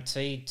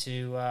guaranteed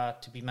to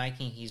be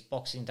making his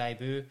boxing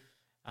debut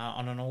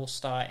on an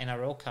all-star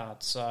NRL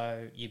card.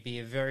 So you'd be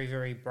a very,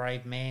 very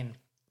brave man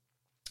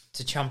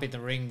to jump in the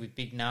ring with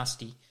Big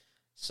Nasty.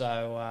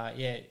 So,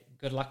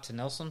 good luck to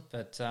Nelson.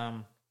 But,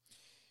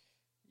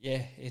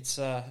 it's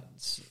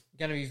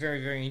going to be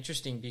very, very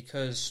interesting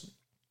because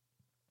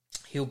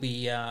he'll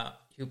be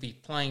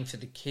playing for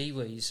the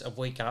Kiwis a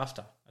week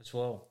after as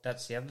well.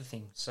 That's the other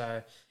thing.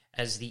 So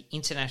as the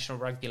International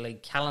Rugby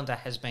League calendar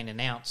has been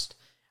announced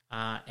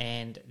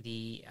and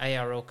the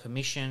ARL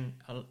Commission,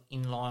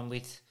 in line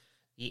with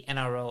the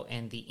NRL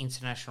and the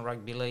International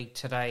Rugby League,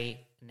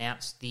 today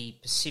announced the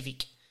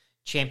Pacific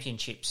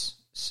Championships.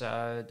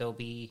 So there'll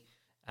be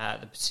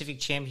the Pacific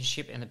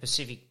Championship and the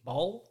Pacific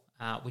Bowl,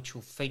 which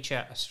will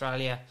feature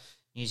Australia,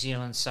 New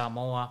Zealand,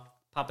 Samoa,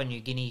 Papua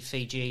New Guinea,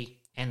 Fiji,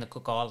 and the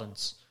Cook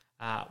Islands,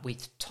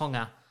 with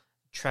Tonga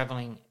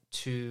travelling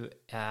to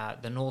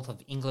the north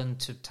of England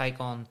to take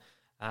on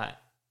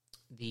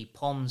the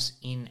Poms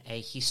in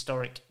a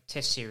historic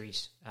test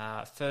series.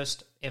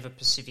 First ever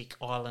Pacific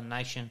Island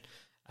nation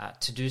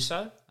to do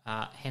so,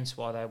 hence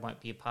why they won't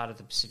be a part of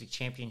the Pacific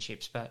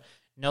Championships. But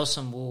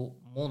Nelson will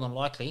more than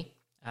likely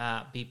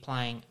be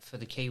playing for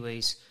the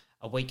Kiwis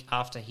a week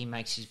after he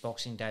makes his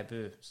boxing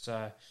debut.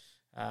 So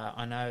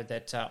I know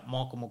that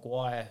Michael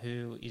Maguire,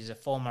 who is a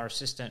former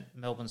assistant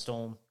Melbourne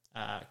Storm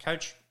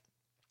coach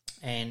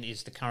and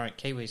is the current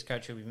Kiwis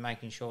coach, will be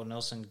making sure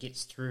Nelson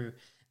gets through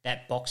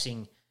that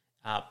boxing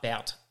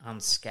bout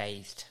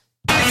unscathed.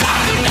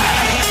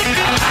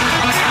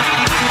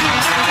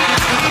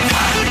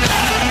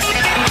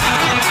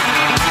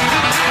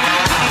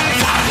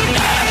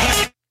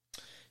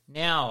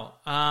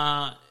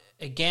 Now,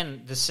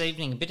 again, this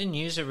evening, a bit of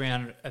news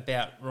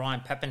about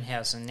Ryan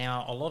Pappenhausen.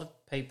 Now, a lot of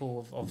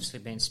people have obviously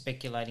been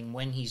speculating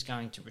when he's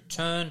going to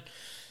return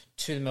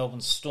to the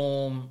Melbourne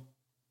Storm,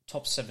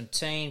 top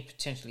 17,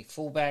 potentially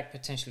fullback,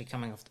 potentially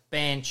coming off the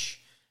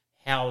bench.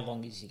 How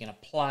long is he going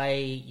to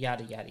play?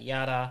 Yada, yada,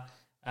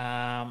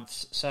 yada.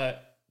 So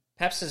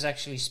Paps has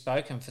actually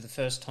spoken for the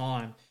first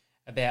time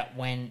about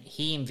when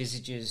he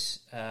envisages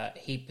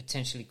he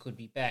potentially could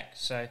be back.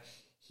 So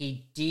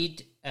he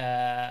did.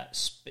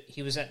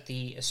 He was at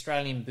the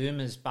Australian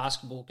Boomers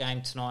basketball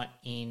game tonight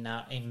in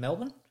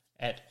Melbourne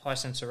at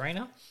Hisense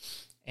Arena,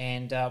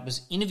 and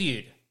was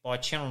interviewed by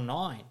Channel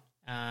 9.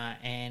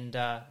 And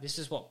this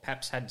is what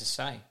Paps had to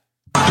say.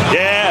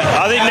 Yeah,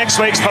 I think next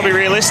week's probably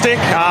realistic.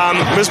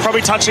 It was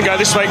probably touch and go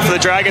this week for the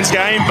Dragons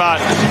game, but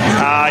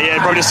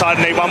probably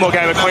decided to need one more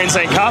game of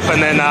Queensland Cup,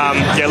 and then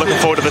looking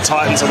forward to the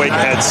Titans a week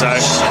ahead. So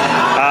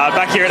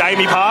back here at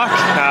Amy Park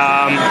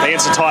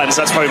against the Titans,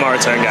 that's probably my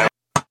return game.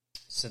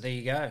 So there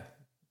you go.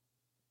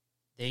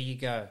 There you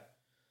go.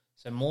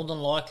 So more than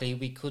likely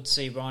we could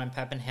see Ryan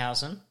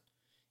Pappenhausen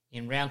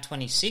in round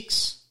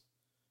 26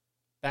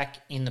 back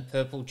in the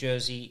purple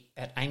jersey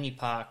at Amy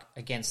Park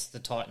against the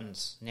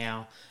Titans.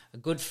 Now, a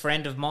good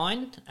friend of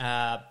mine,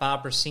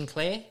 Barbara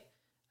Sinclair,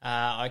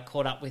 I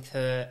caught up with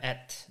her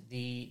at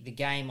the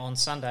game on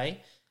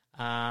Sunday,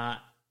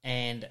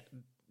 and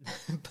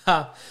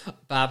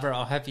Barbara,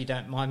 I hope you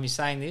don't mind me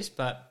saying this,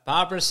 but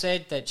Barbara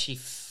said that she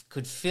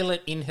could feel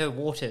it in her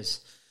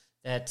waters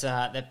that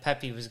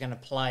Pappy was going to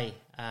play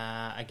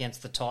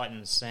against the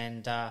Titans.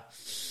 And,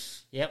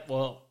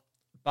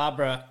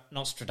 Barbara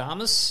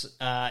Nostradamus,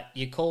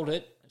 you called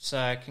it,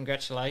 so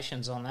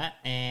congratulations on that.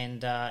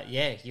 And,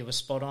 you were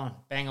spot on,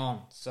 bang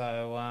on.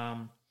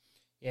 So,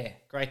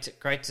 great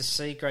to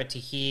see, great to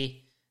hear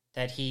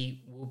that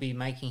he will be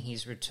making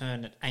his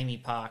return at Amy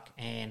Park.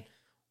 And,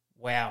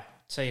 wow,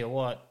 tell you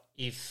what,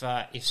 if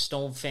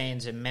Storm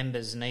fans and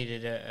members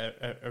needed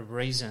a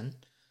reason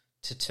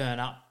to turn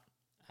up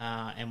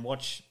and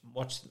watch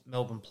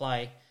Melbourne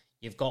play,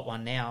 you've got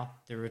one now,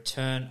 the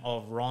return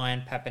of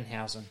Ryan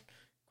Pappenhausen.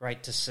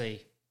 Great to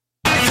see.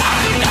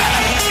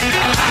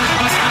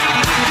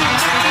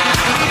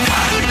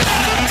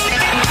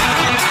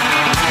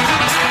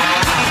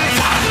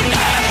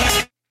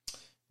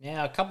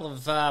 Now, a couple of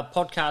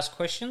podcast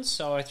questions,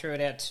 so I threw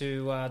it out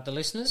to the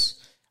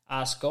listeners.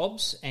 Ask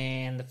Gobs,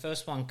 and the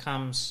first one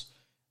comes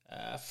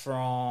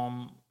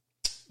from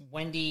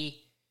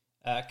Wendy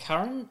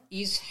Curran.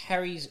 Is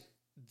Harry's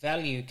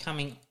value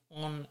coming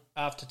on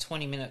after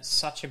 20 minutes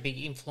such a big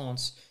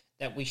influence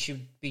that we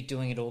should be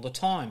doing it all the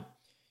time?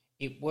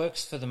 It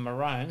works for the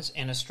Maroons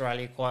and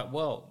Australia quite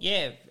well.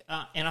 Yeah,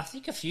 and I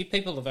think a few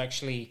people have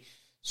actually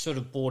sort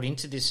of bought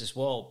into this as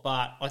well,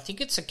 but I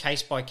think it's a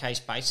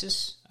case-by-case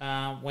basis,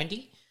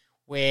 Wendy,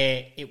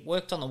 where it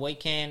worked on the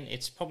weekend.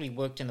 It's probably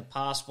worked in the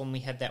past when we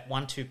had that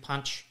 1-2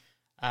 punch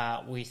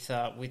with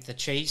the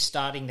Cheese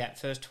starting that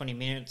first 20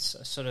 minutes,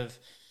 sort of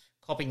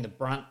copping the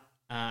brunt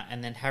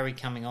and then Harry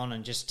coming on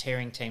and just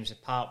tearing teams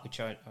apart, which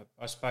I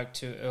spoke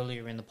to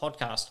earlier in the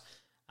podcast.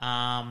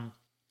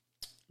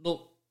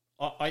 Look,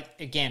 I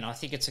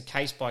think it's a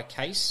case by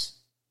case.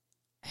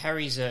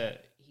 Harry's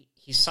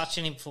he's such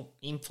an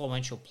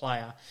influential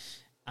player.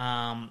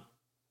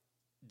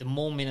 The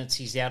more minutes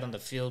he's out on the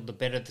field, the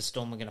better the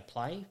Storm are going to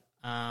play.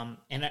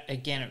 And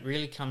again, it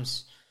really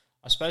comes,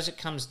 I suppose it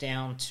comes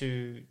down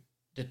to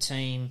the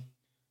team,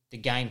 the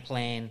game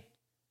plan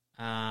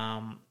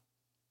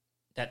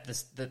that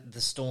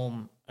the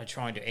Storm are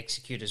trying to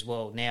execute as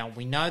well. Now,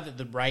 we know that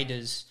the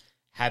Raiders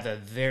have a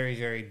very,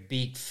 very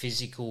big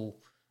physical,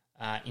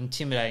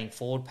 intimidating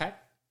forward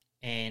pack,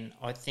 and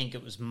I think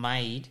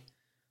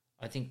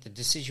the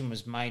decision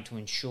was made to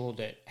ensure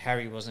that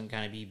Harry wasn't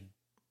going to be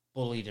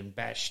bullied and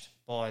bashed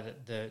by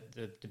the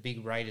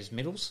big Raiders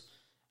middles.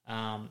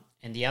 And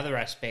the other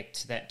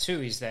aspect to that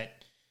too is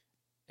that,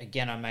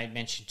 again, I made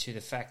mention to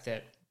the fact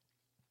that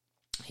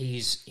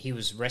he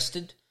was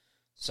rested,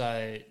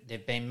 so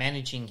they've been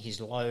managing his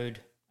load.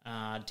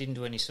 Didn't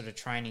do any sort of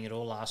training at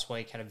all last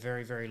week. Had a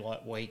very, very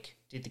light week.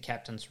 Did the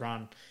captain's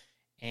run,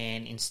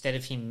 and instead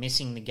of him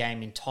missing the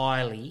game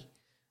entirely,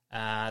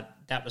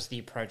 that was the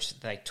approach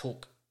that they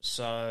took.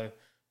 So,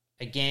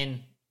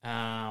 again,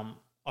 I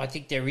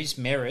think there is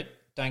merit.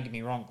 Don't get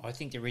me wrong. I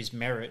think there is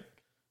merit,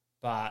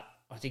 but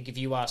I think if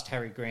you asked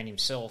Harry Grant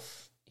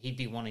himself, he'd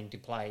be wanting to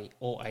play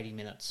all 80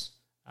 minutes.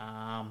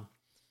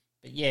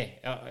 But yeah,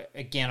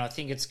 again, I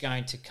think it's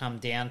going to come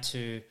down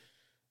to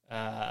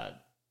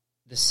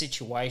the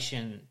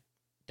situation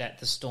that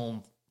the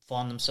Storm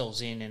find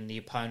themselves in and the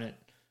opponent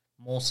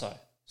more so.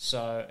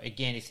 So,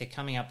 again, if they're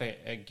coming up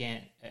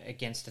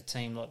against a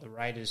team like the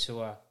Raiders, who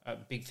are a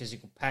big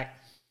physical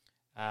pack,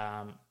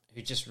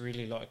 who just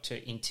really like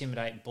to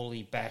intimidate,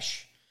 bully,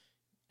 bash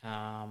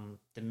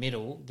the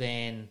middle,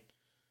 then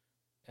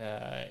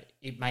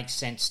it makes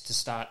sense to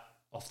start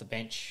off the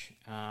bench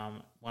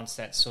once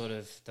that sort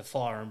of the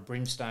fire and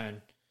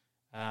brimstone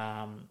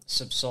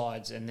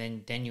subsides, and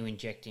then you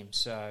inject him.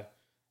 So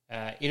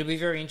it'll be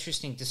very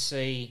interesting to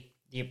see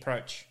the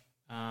approach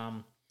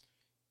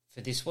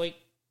for this week.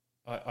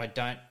 I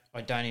don't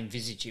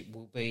envisage it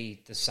will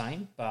be the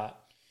same, but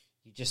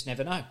you just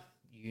never know.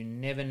 You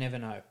never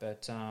know.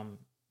 But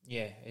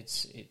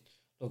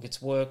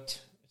it's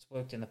worked. It's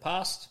worked in the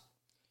past,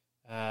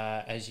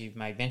 as you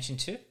made mention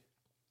to.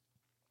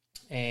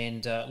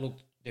 And look,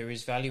 there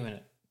is value in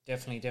it.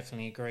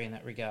 Definitely agree in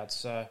that regard.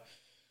 So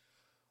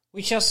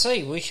we shall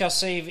see. We shall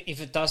see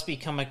if it does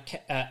become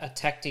a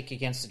tactic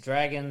against the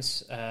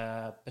Dragons,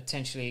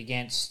 potentially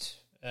against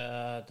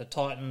the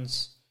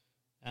Titans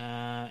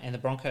and the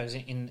Broncos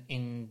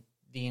in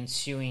the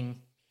ensuing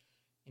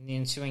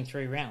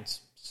 3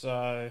 rounds.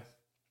 So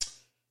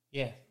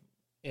yeah,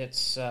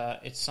 it's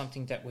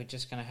something that we're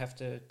just going to have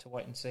to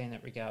wait and see in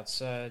that regard.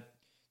 So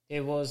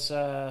there was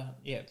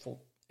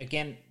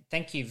again,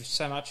 thank you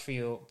so much for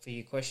your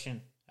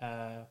question,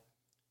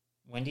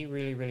 Wendy.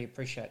 Really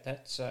appreciate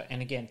that. So,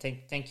 and again,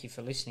 thank you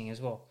for listening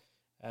as well.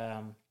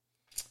 There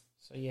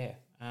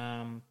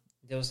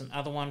was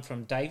another one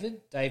from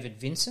David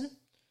Vincent.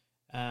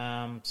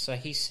 So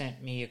he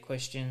sent me a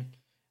question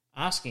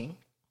asking,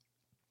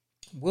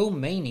 will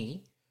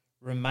Meaney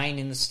remain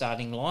in the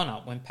starting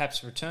lineup when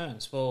Paps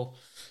returns? Well,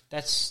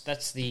 that's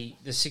the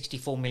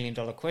 $64 million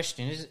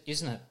question,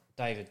 isn't it,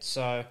 David?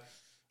 So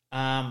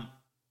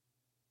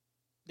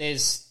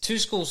there's two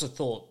schools of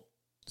thought.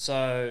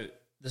 So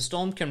the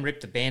Storm can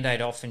rip the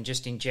Band-Aid off and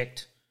just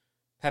inject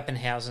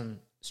Pappenhausen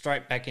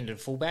straight back into the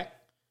fullback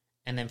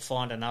and then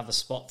find another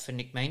spot for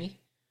Nick Meaney,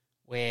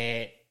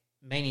 where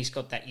Meaney's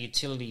got that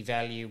utility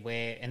value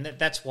and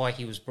that's why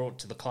he was brought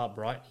to the club,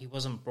 right? He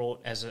wasn't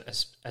brought as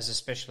a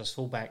specialist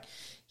fullback.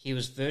 He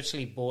was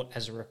virtually bought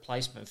as a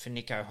replacement for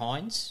Nico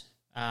Hines,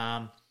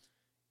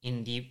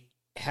 in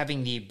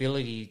having the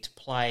ability to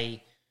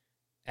play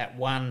at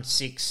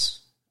 1-6,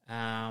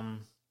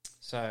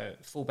 so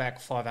fullback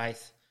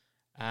 5'8",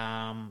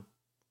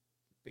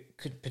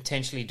 could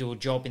potentially do a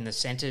job in the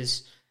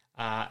centres,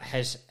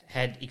 has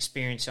had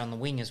experience on the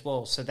wing as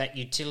well. So that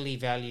utility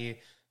value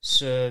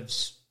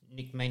serves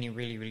Nick Meaney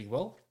really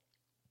well.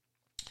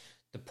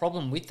 The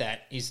problem with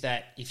that is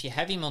that if you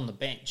have him on the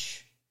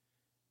bench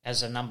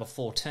as a number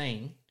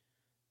 14,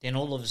 then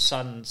all of a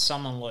sudden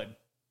someone like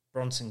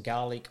Bronson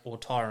Garlick or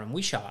Tyrone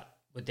Wishart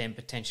would then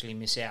potentially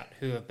miss out,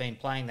 who have been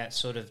playing that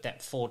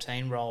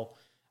 14 role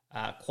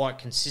quite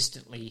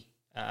consistently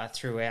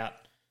throughout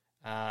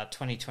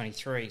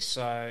 2023.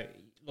 So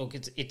look,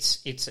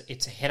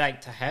 it's a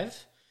headache to have,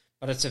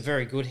 but it's a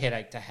very good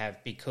headache to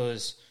have,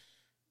 because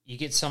you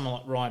get someone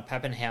like Ryan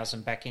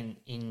Pappenhausen back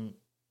in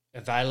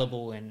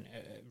available and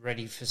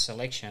ready for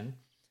selection.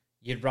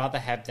 You'd rather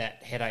have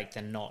that headache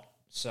than not.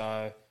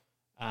 So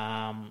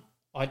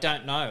I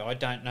don't know. I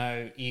don't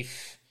know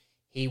if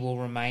he will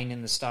remain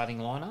in the starting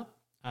lineup,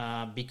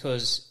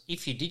 because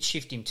if you did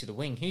shift him to the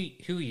wing,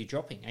 who are you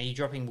dropping? Are you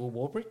dropping Will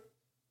Warbrick?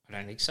 I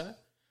don't think so.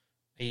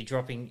 Are you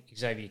dropping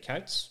Xavier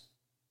Coates?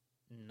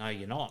 No,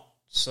 you're not.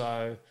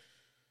 So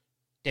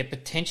there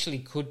potentially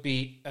could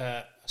be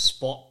a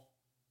spot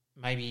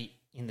maybe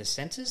in the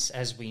centres.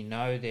 As we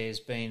know, there's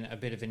been a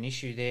bit of an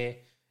issue there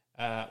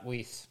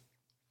with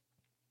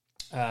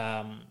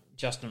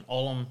Justin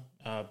Olam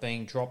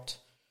being dropped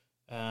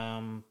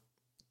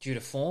due to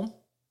form.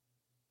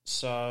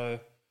 So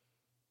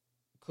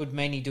could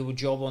Meany do a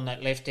job on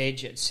that left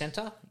edge at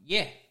centre?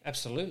 Yeah,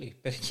 absolutely.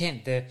 But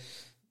again,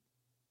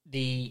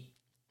 the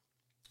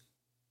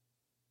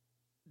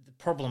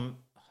problem,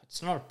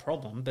 it's not a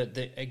problem, but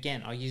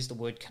again, I use the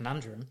word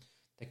conundrum.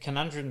 The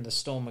conundrum the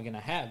Storm are going to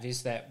have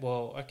is that,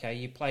 well, okay,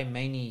 you play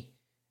Meany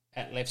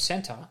at left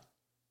centre,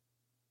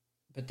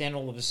 but then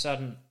all of a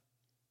sudden,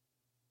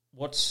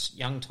 what's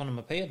young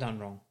Tonamapia done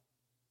wrong?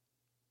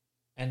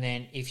 And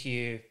then if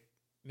you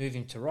move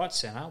him to right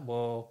centre,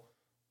 well,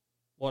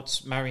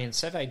 what's Marion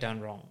Seve done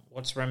wrong?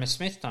 What's Rama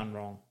Smith done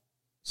wrong?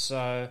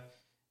 So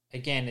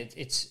again,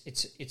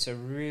 it's a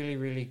really,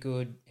 really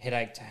good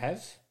headache to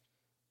have.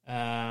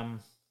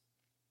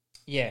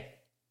 Yeah,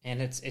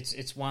 and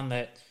it's one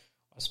that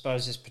I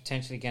suppose is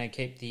potentially going to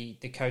keep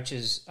the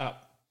coaches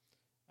up.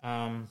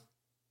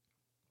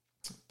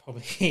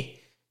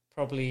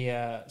 Probably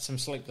some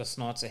sleepless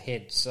nights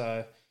ahead.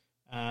 So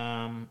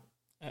I'm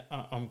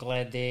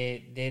glad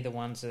they're the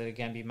ones that are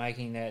going to be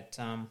making that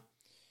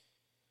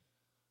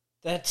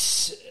that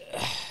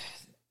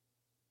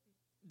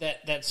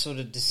sort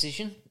of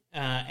decision,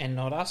 and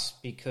not us,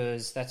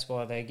 because that's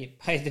why they get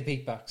paid the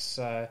big bucks.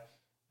 So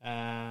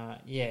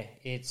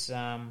it's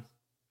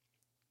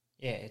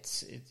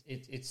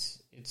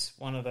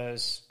one of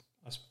those.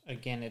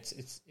 Again,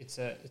 it's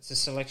a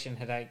selection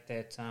headache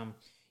that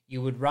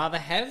you would rather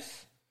have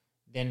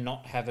than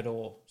not have it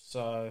all.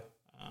 So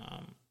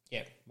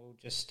we'll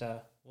just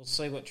we'll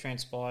see what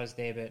transpires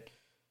there. But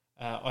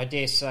I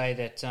dare say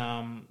that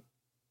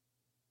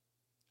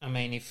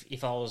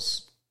if I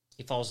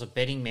was a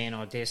betting man,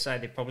 I dare say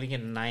they're probably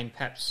going to name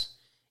Paps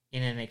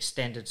in an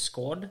extended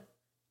squad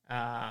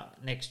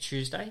next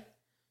Tuesday.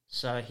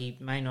 So he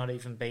may not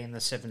even be in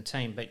the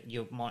 17, but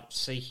you might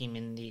see him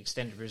in the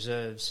extended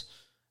reserves.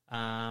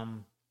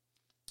 And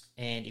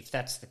if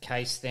that's the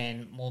case,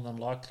 then more than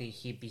likely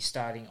he'd be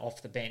starting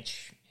off the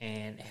bench.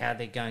 And how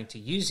they're going to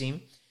use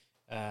him,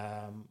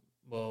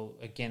 well,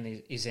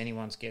 again, is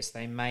anyone's guess.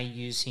 They may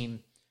use him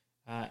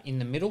in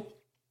the middle,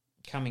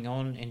 coming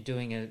on and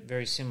doing a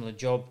very similar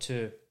job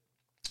to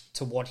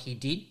what he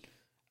did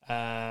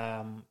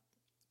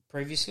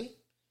previously.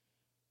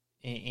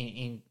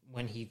 In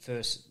when he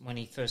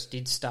first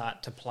did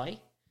start to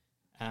play,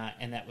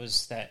 and that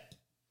was that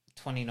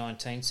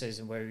 2019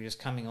 season where he was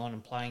coming on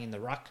and playing in the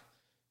ruck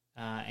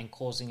and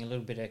causing a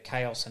little bit of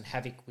chaos and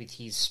havoc with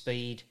his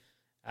speed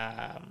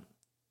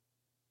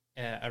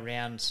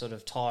around sort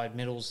of tired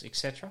middles,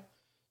 etc.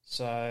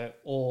 So,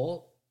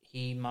 or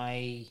he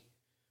may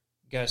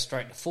go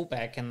straight to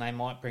fullback and they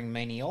might bring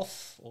Meany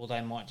off, or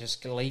they might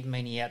just leave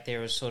Meany out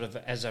there as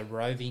a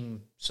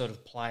roving sort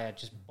of player,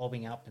 just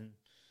bobbing up and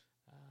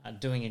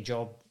doing a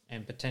job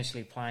and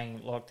potentially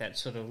playing like that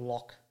sort of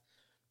lock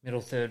middle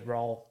third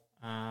role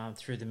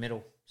through the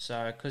middle.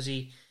 So because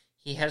he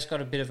has got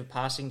a bit of a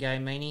passing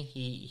game, Meany.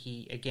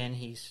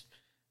 His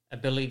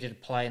ability to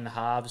play in the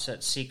halves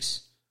at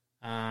 6.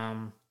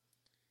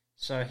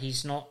 So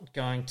he's not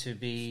going to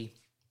be.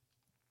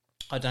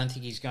 I don't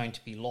think he's going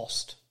to be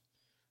lost.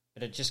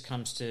 But it just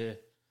comes to,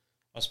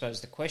 I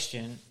suppose, the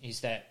question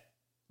is that,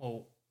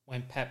 well,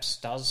 when Paps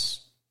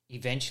does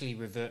eventually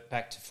revert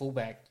back to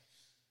fullback,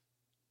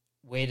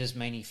 where does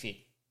Meany fit?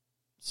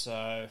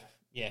 So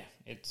yeah,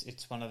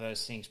 it's one of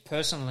those things.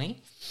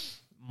 Personally,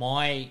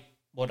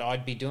 what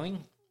I'd be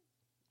doing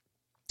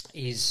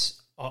is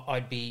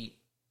I'd be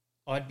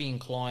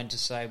inclined to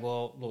say,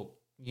 well, look,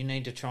 you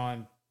need to try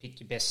and pick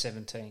your best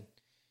 17,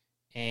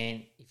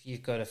 and if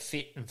you've got a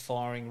fit and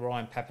firing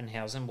Ryan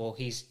Pappenhausen, well,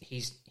 he's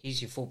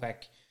your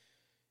fullback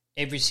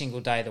every single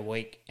day of the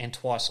week and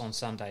twice on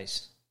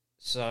Sundays.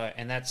 So,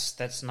 and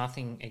that's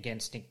nothing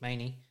against Nick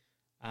Meany,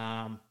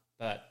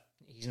 but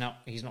he's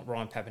not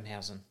Ryan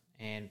Pappenhausen.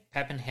 And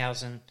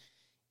Pappenhausen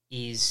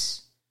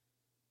is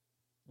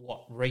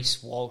what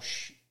Reece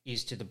Walsh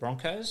is to the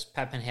Broncos.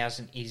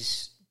 Pappenhausen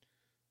is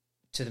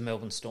to the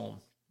Melbourne Storm.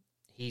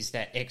 He's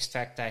that X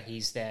factor.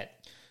 He's that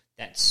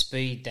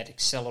speed, that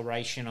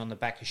acceleration on the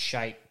back of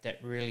shape that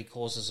really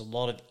causes a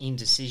lot of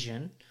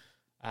indecision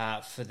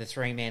for the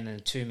 3-man and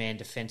the 2-man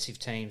defensive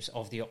teams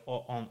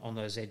on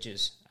those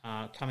edges,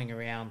 coming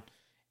around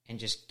and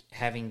just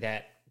having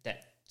that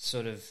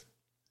sort of,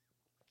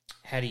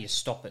 how do you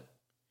stop it?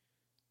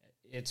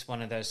 It's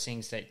one of those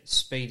things that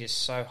speed is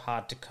so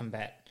hard to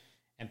combat,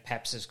 and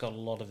Paps has got a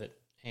lot of it.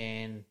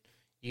 And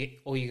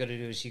all you got to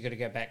do is you got to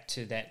go back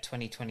to that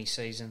 2020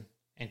 season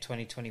and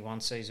 2021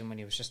 season when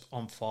he was just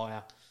on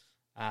fire.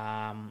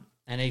 And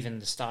even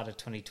the start of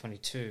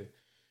 2022,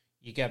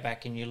 you go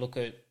back and you look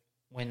at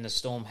when the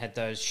Storm had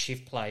those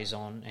shift plays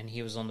on and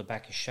he was on the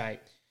back of shape,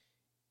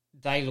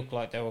 they looked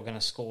like they were going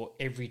to score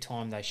every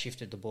time they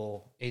shifted the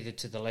ball, either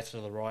to the left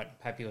or the right.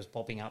 Pappy was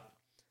popping up.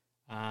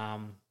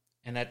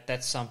 And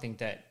that's something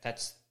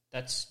that's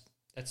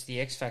the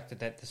X factor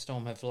that the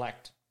Storm have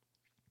lacked.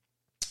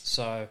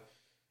 So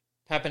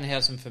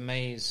Pappenhausen for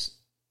me is,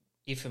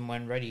 if and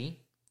when ready,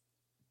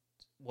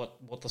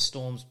 what the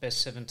Storm's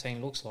best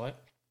 17 looks like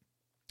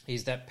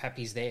is that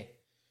Pappy's there.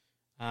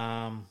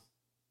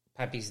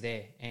 Pappy's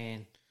there.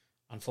 And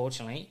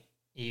unfortunately,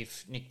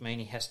 if Nick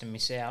Meaney has to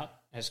miss out,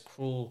 as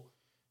cruel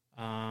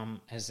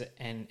as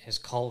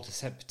cold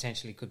as that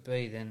potentially could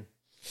be, then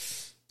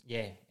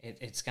yeah,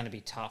 it's going to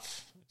be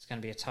tough. It's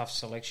going to be a tough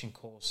selection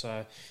call.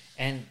 So,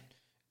 and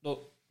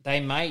look, they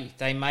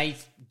may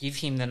give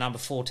him the number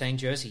 14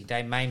 jersey.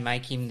 They may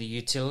make him the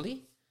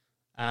utility,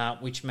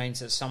 which means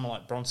that someone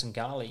like Bronson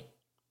Garlick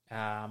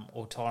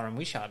or Tyron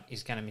Wishart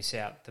is going to miss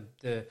out.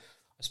 I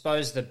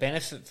suppose the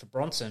benefit for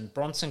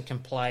Bronson can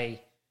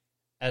play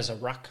as a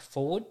ruck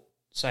forward,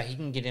 so he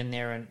can get in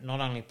there and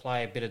not only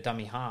play a bit of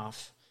dummy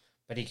half,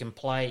 but he can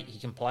play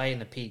in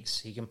the pigs,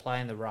 he can play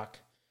in the ruck.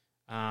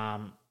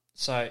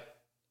 So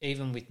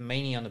even with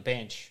Meaney on the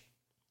bench,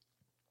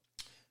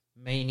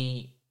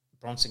 Meaney,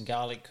 Bronson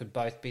Garlick could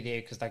both be there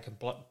because they could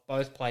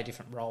both play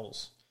different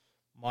roles.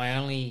 My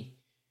only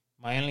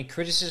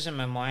criticism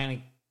and my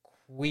only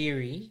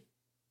query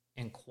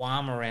and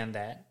qualm around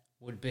that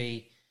would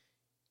be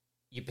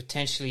you're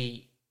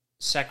potentially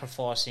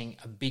sacrificing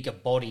a bigger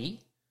body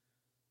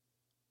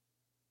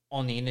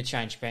on the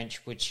interchange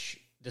bench, which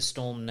the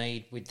Storm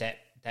need with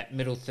that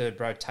middle third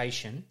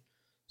rotation.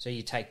 So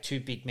you take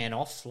two big men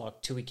off,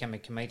 like Tui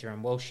Kamikamica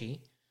and Welshie,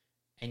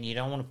 and you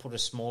don't want to put a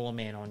smaller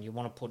man on. You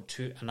want to put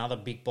another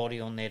big body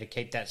on there to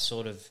keep that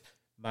sort of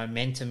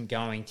momentum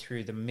going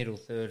through the middle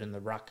third and the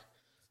ruck.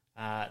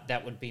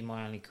 That would be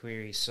my only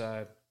query.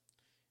 So,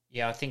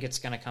 yeah, I think it's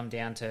going to come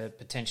down to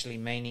potentially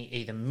Meaney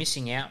either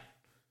missing out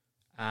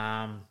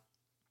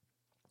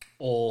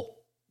or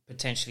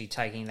potentially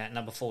taking that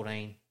number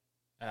 14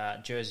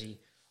 jersey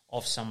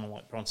off someone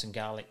like Bronson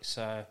Garlick.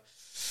 So,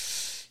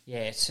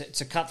 yeah,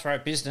 it's a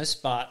cutthroat business,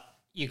 but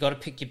you got to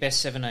pick your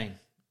best 17.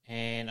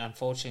 And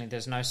unfortunately,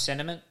 there's no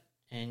sentiment,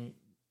 and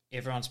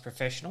everyone's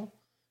professional,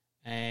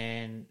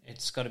 and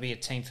it's got to be a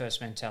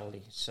team-first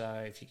mentality.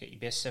 So if you get your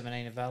best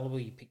 17 available,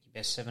 you pick your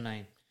best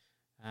 17,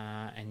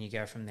 and you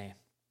go from there.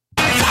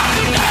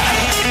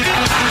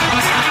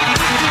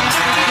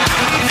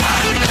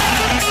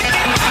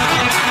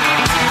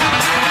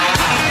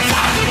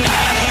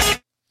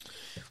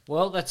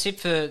 Well, that's it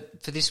for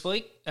this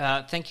week.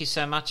 Thank you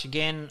so much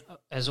again,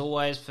 as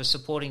always, for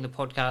supporting the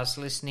podcast,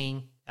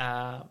 listening,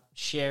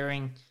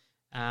 sharing,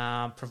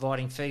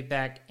 providing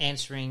feedback,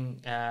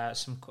 answering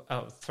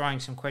throwing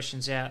some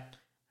questions out.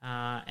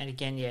 And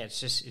again, yeah,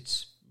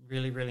 it's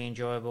really, really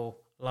enjoyable.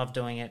 Love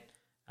doing it.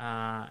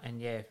 And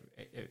yeah,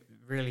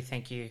 really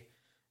thank you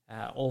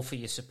all for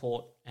your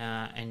support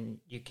and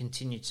your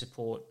continued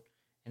support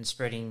and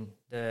spreading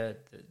the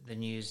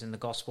news and the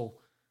gospel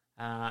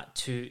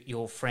to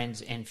your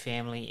friends and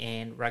family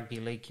and rugby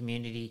league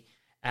community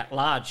at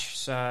large.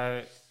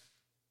 So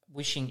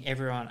wishing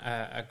everyone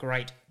a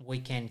great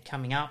weekend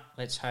coming up.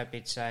 Let's hope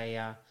it's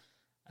a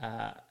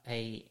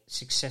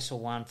successful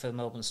one for the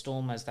Melbourne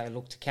Storm as they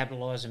look to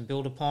capitalise and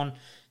build upon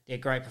their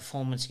great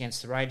performance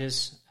against the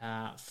Raiders,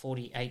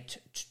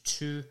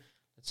 48-2.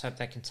 Let's hope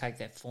they can take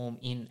that form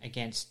in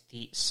against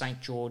the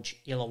St. George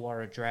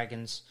Illawarra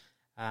Dragons.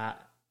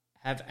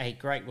 Have a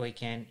great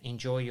weekend.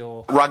 Enjoy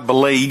your rugby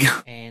league,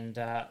 and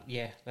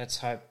let's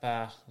hope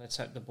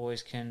the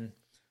boys can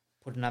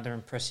put another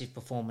impressive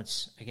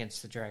performance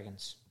against the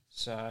Dragons.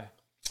 So,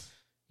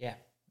 yeah,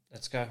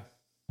 let's go.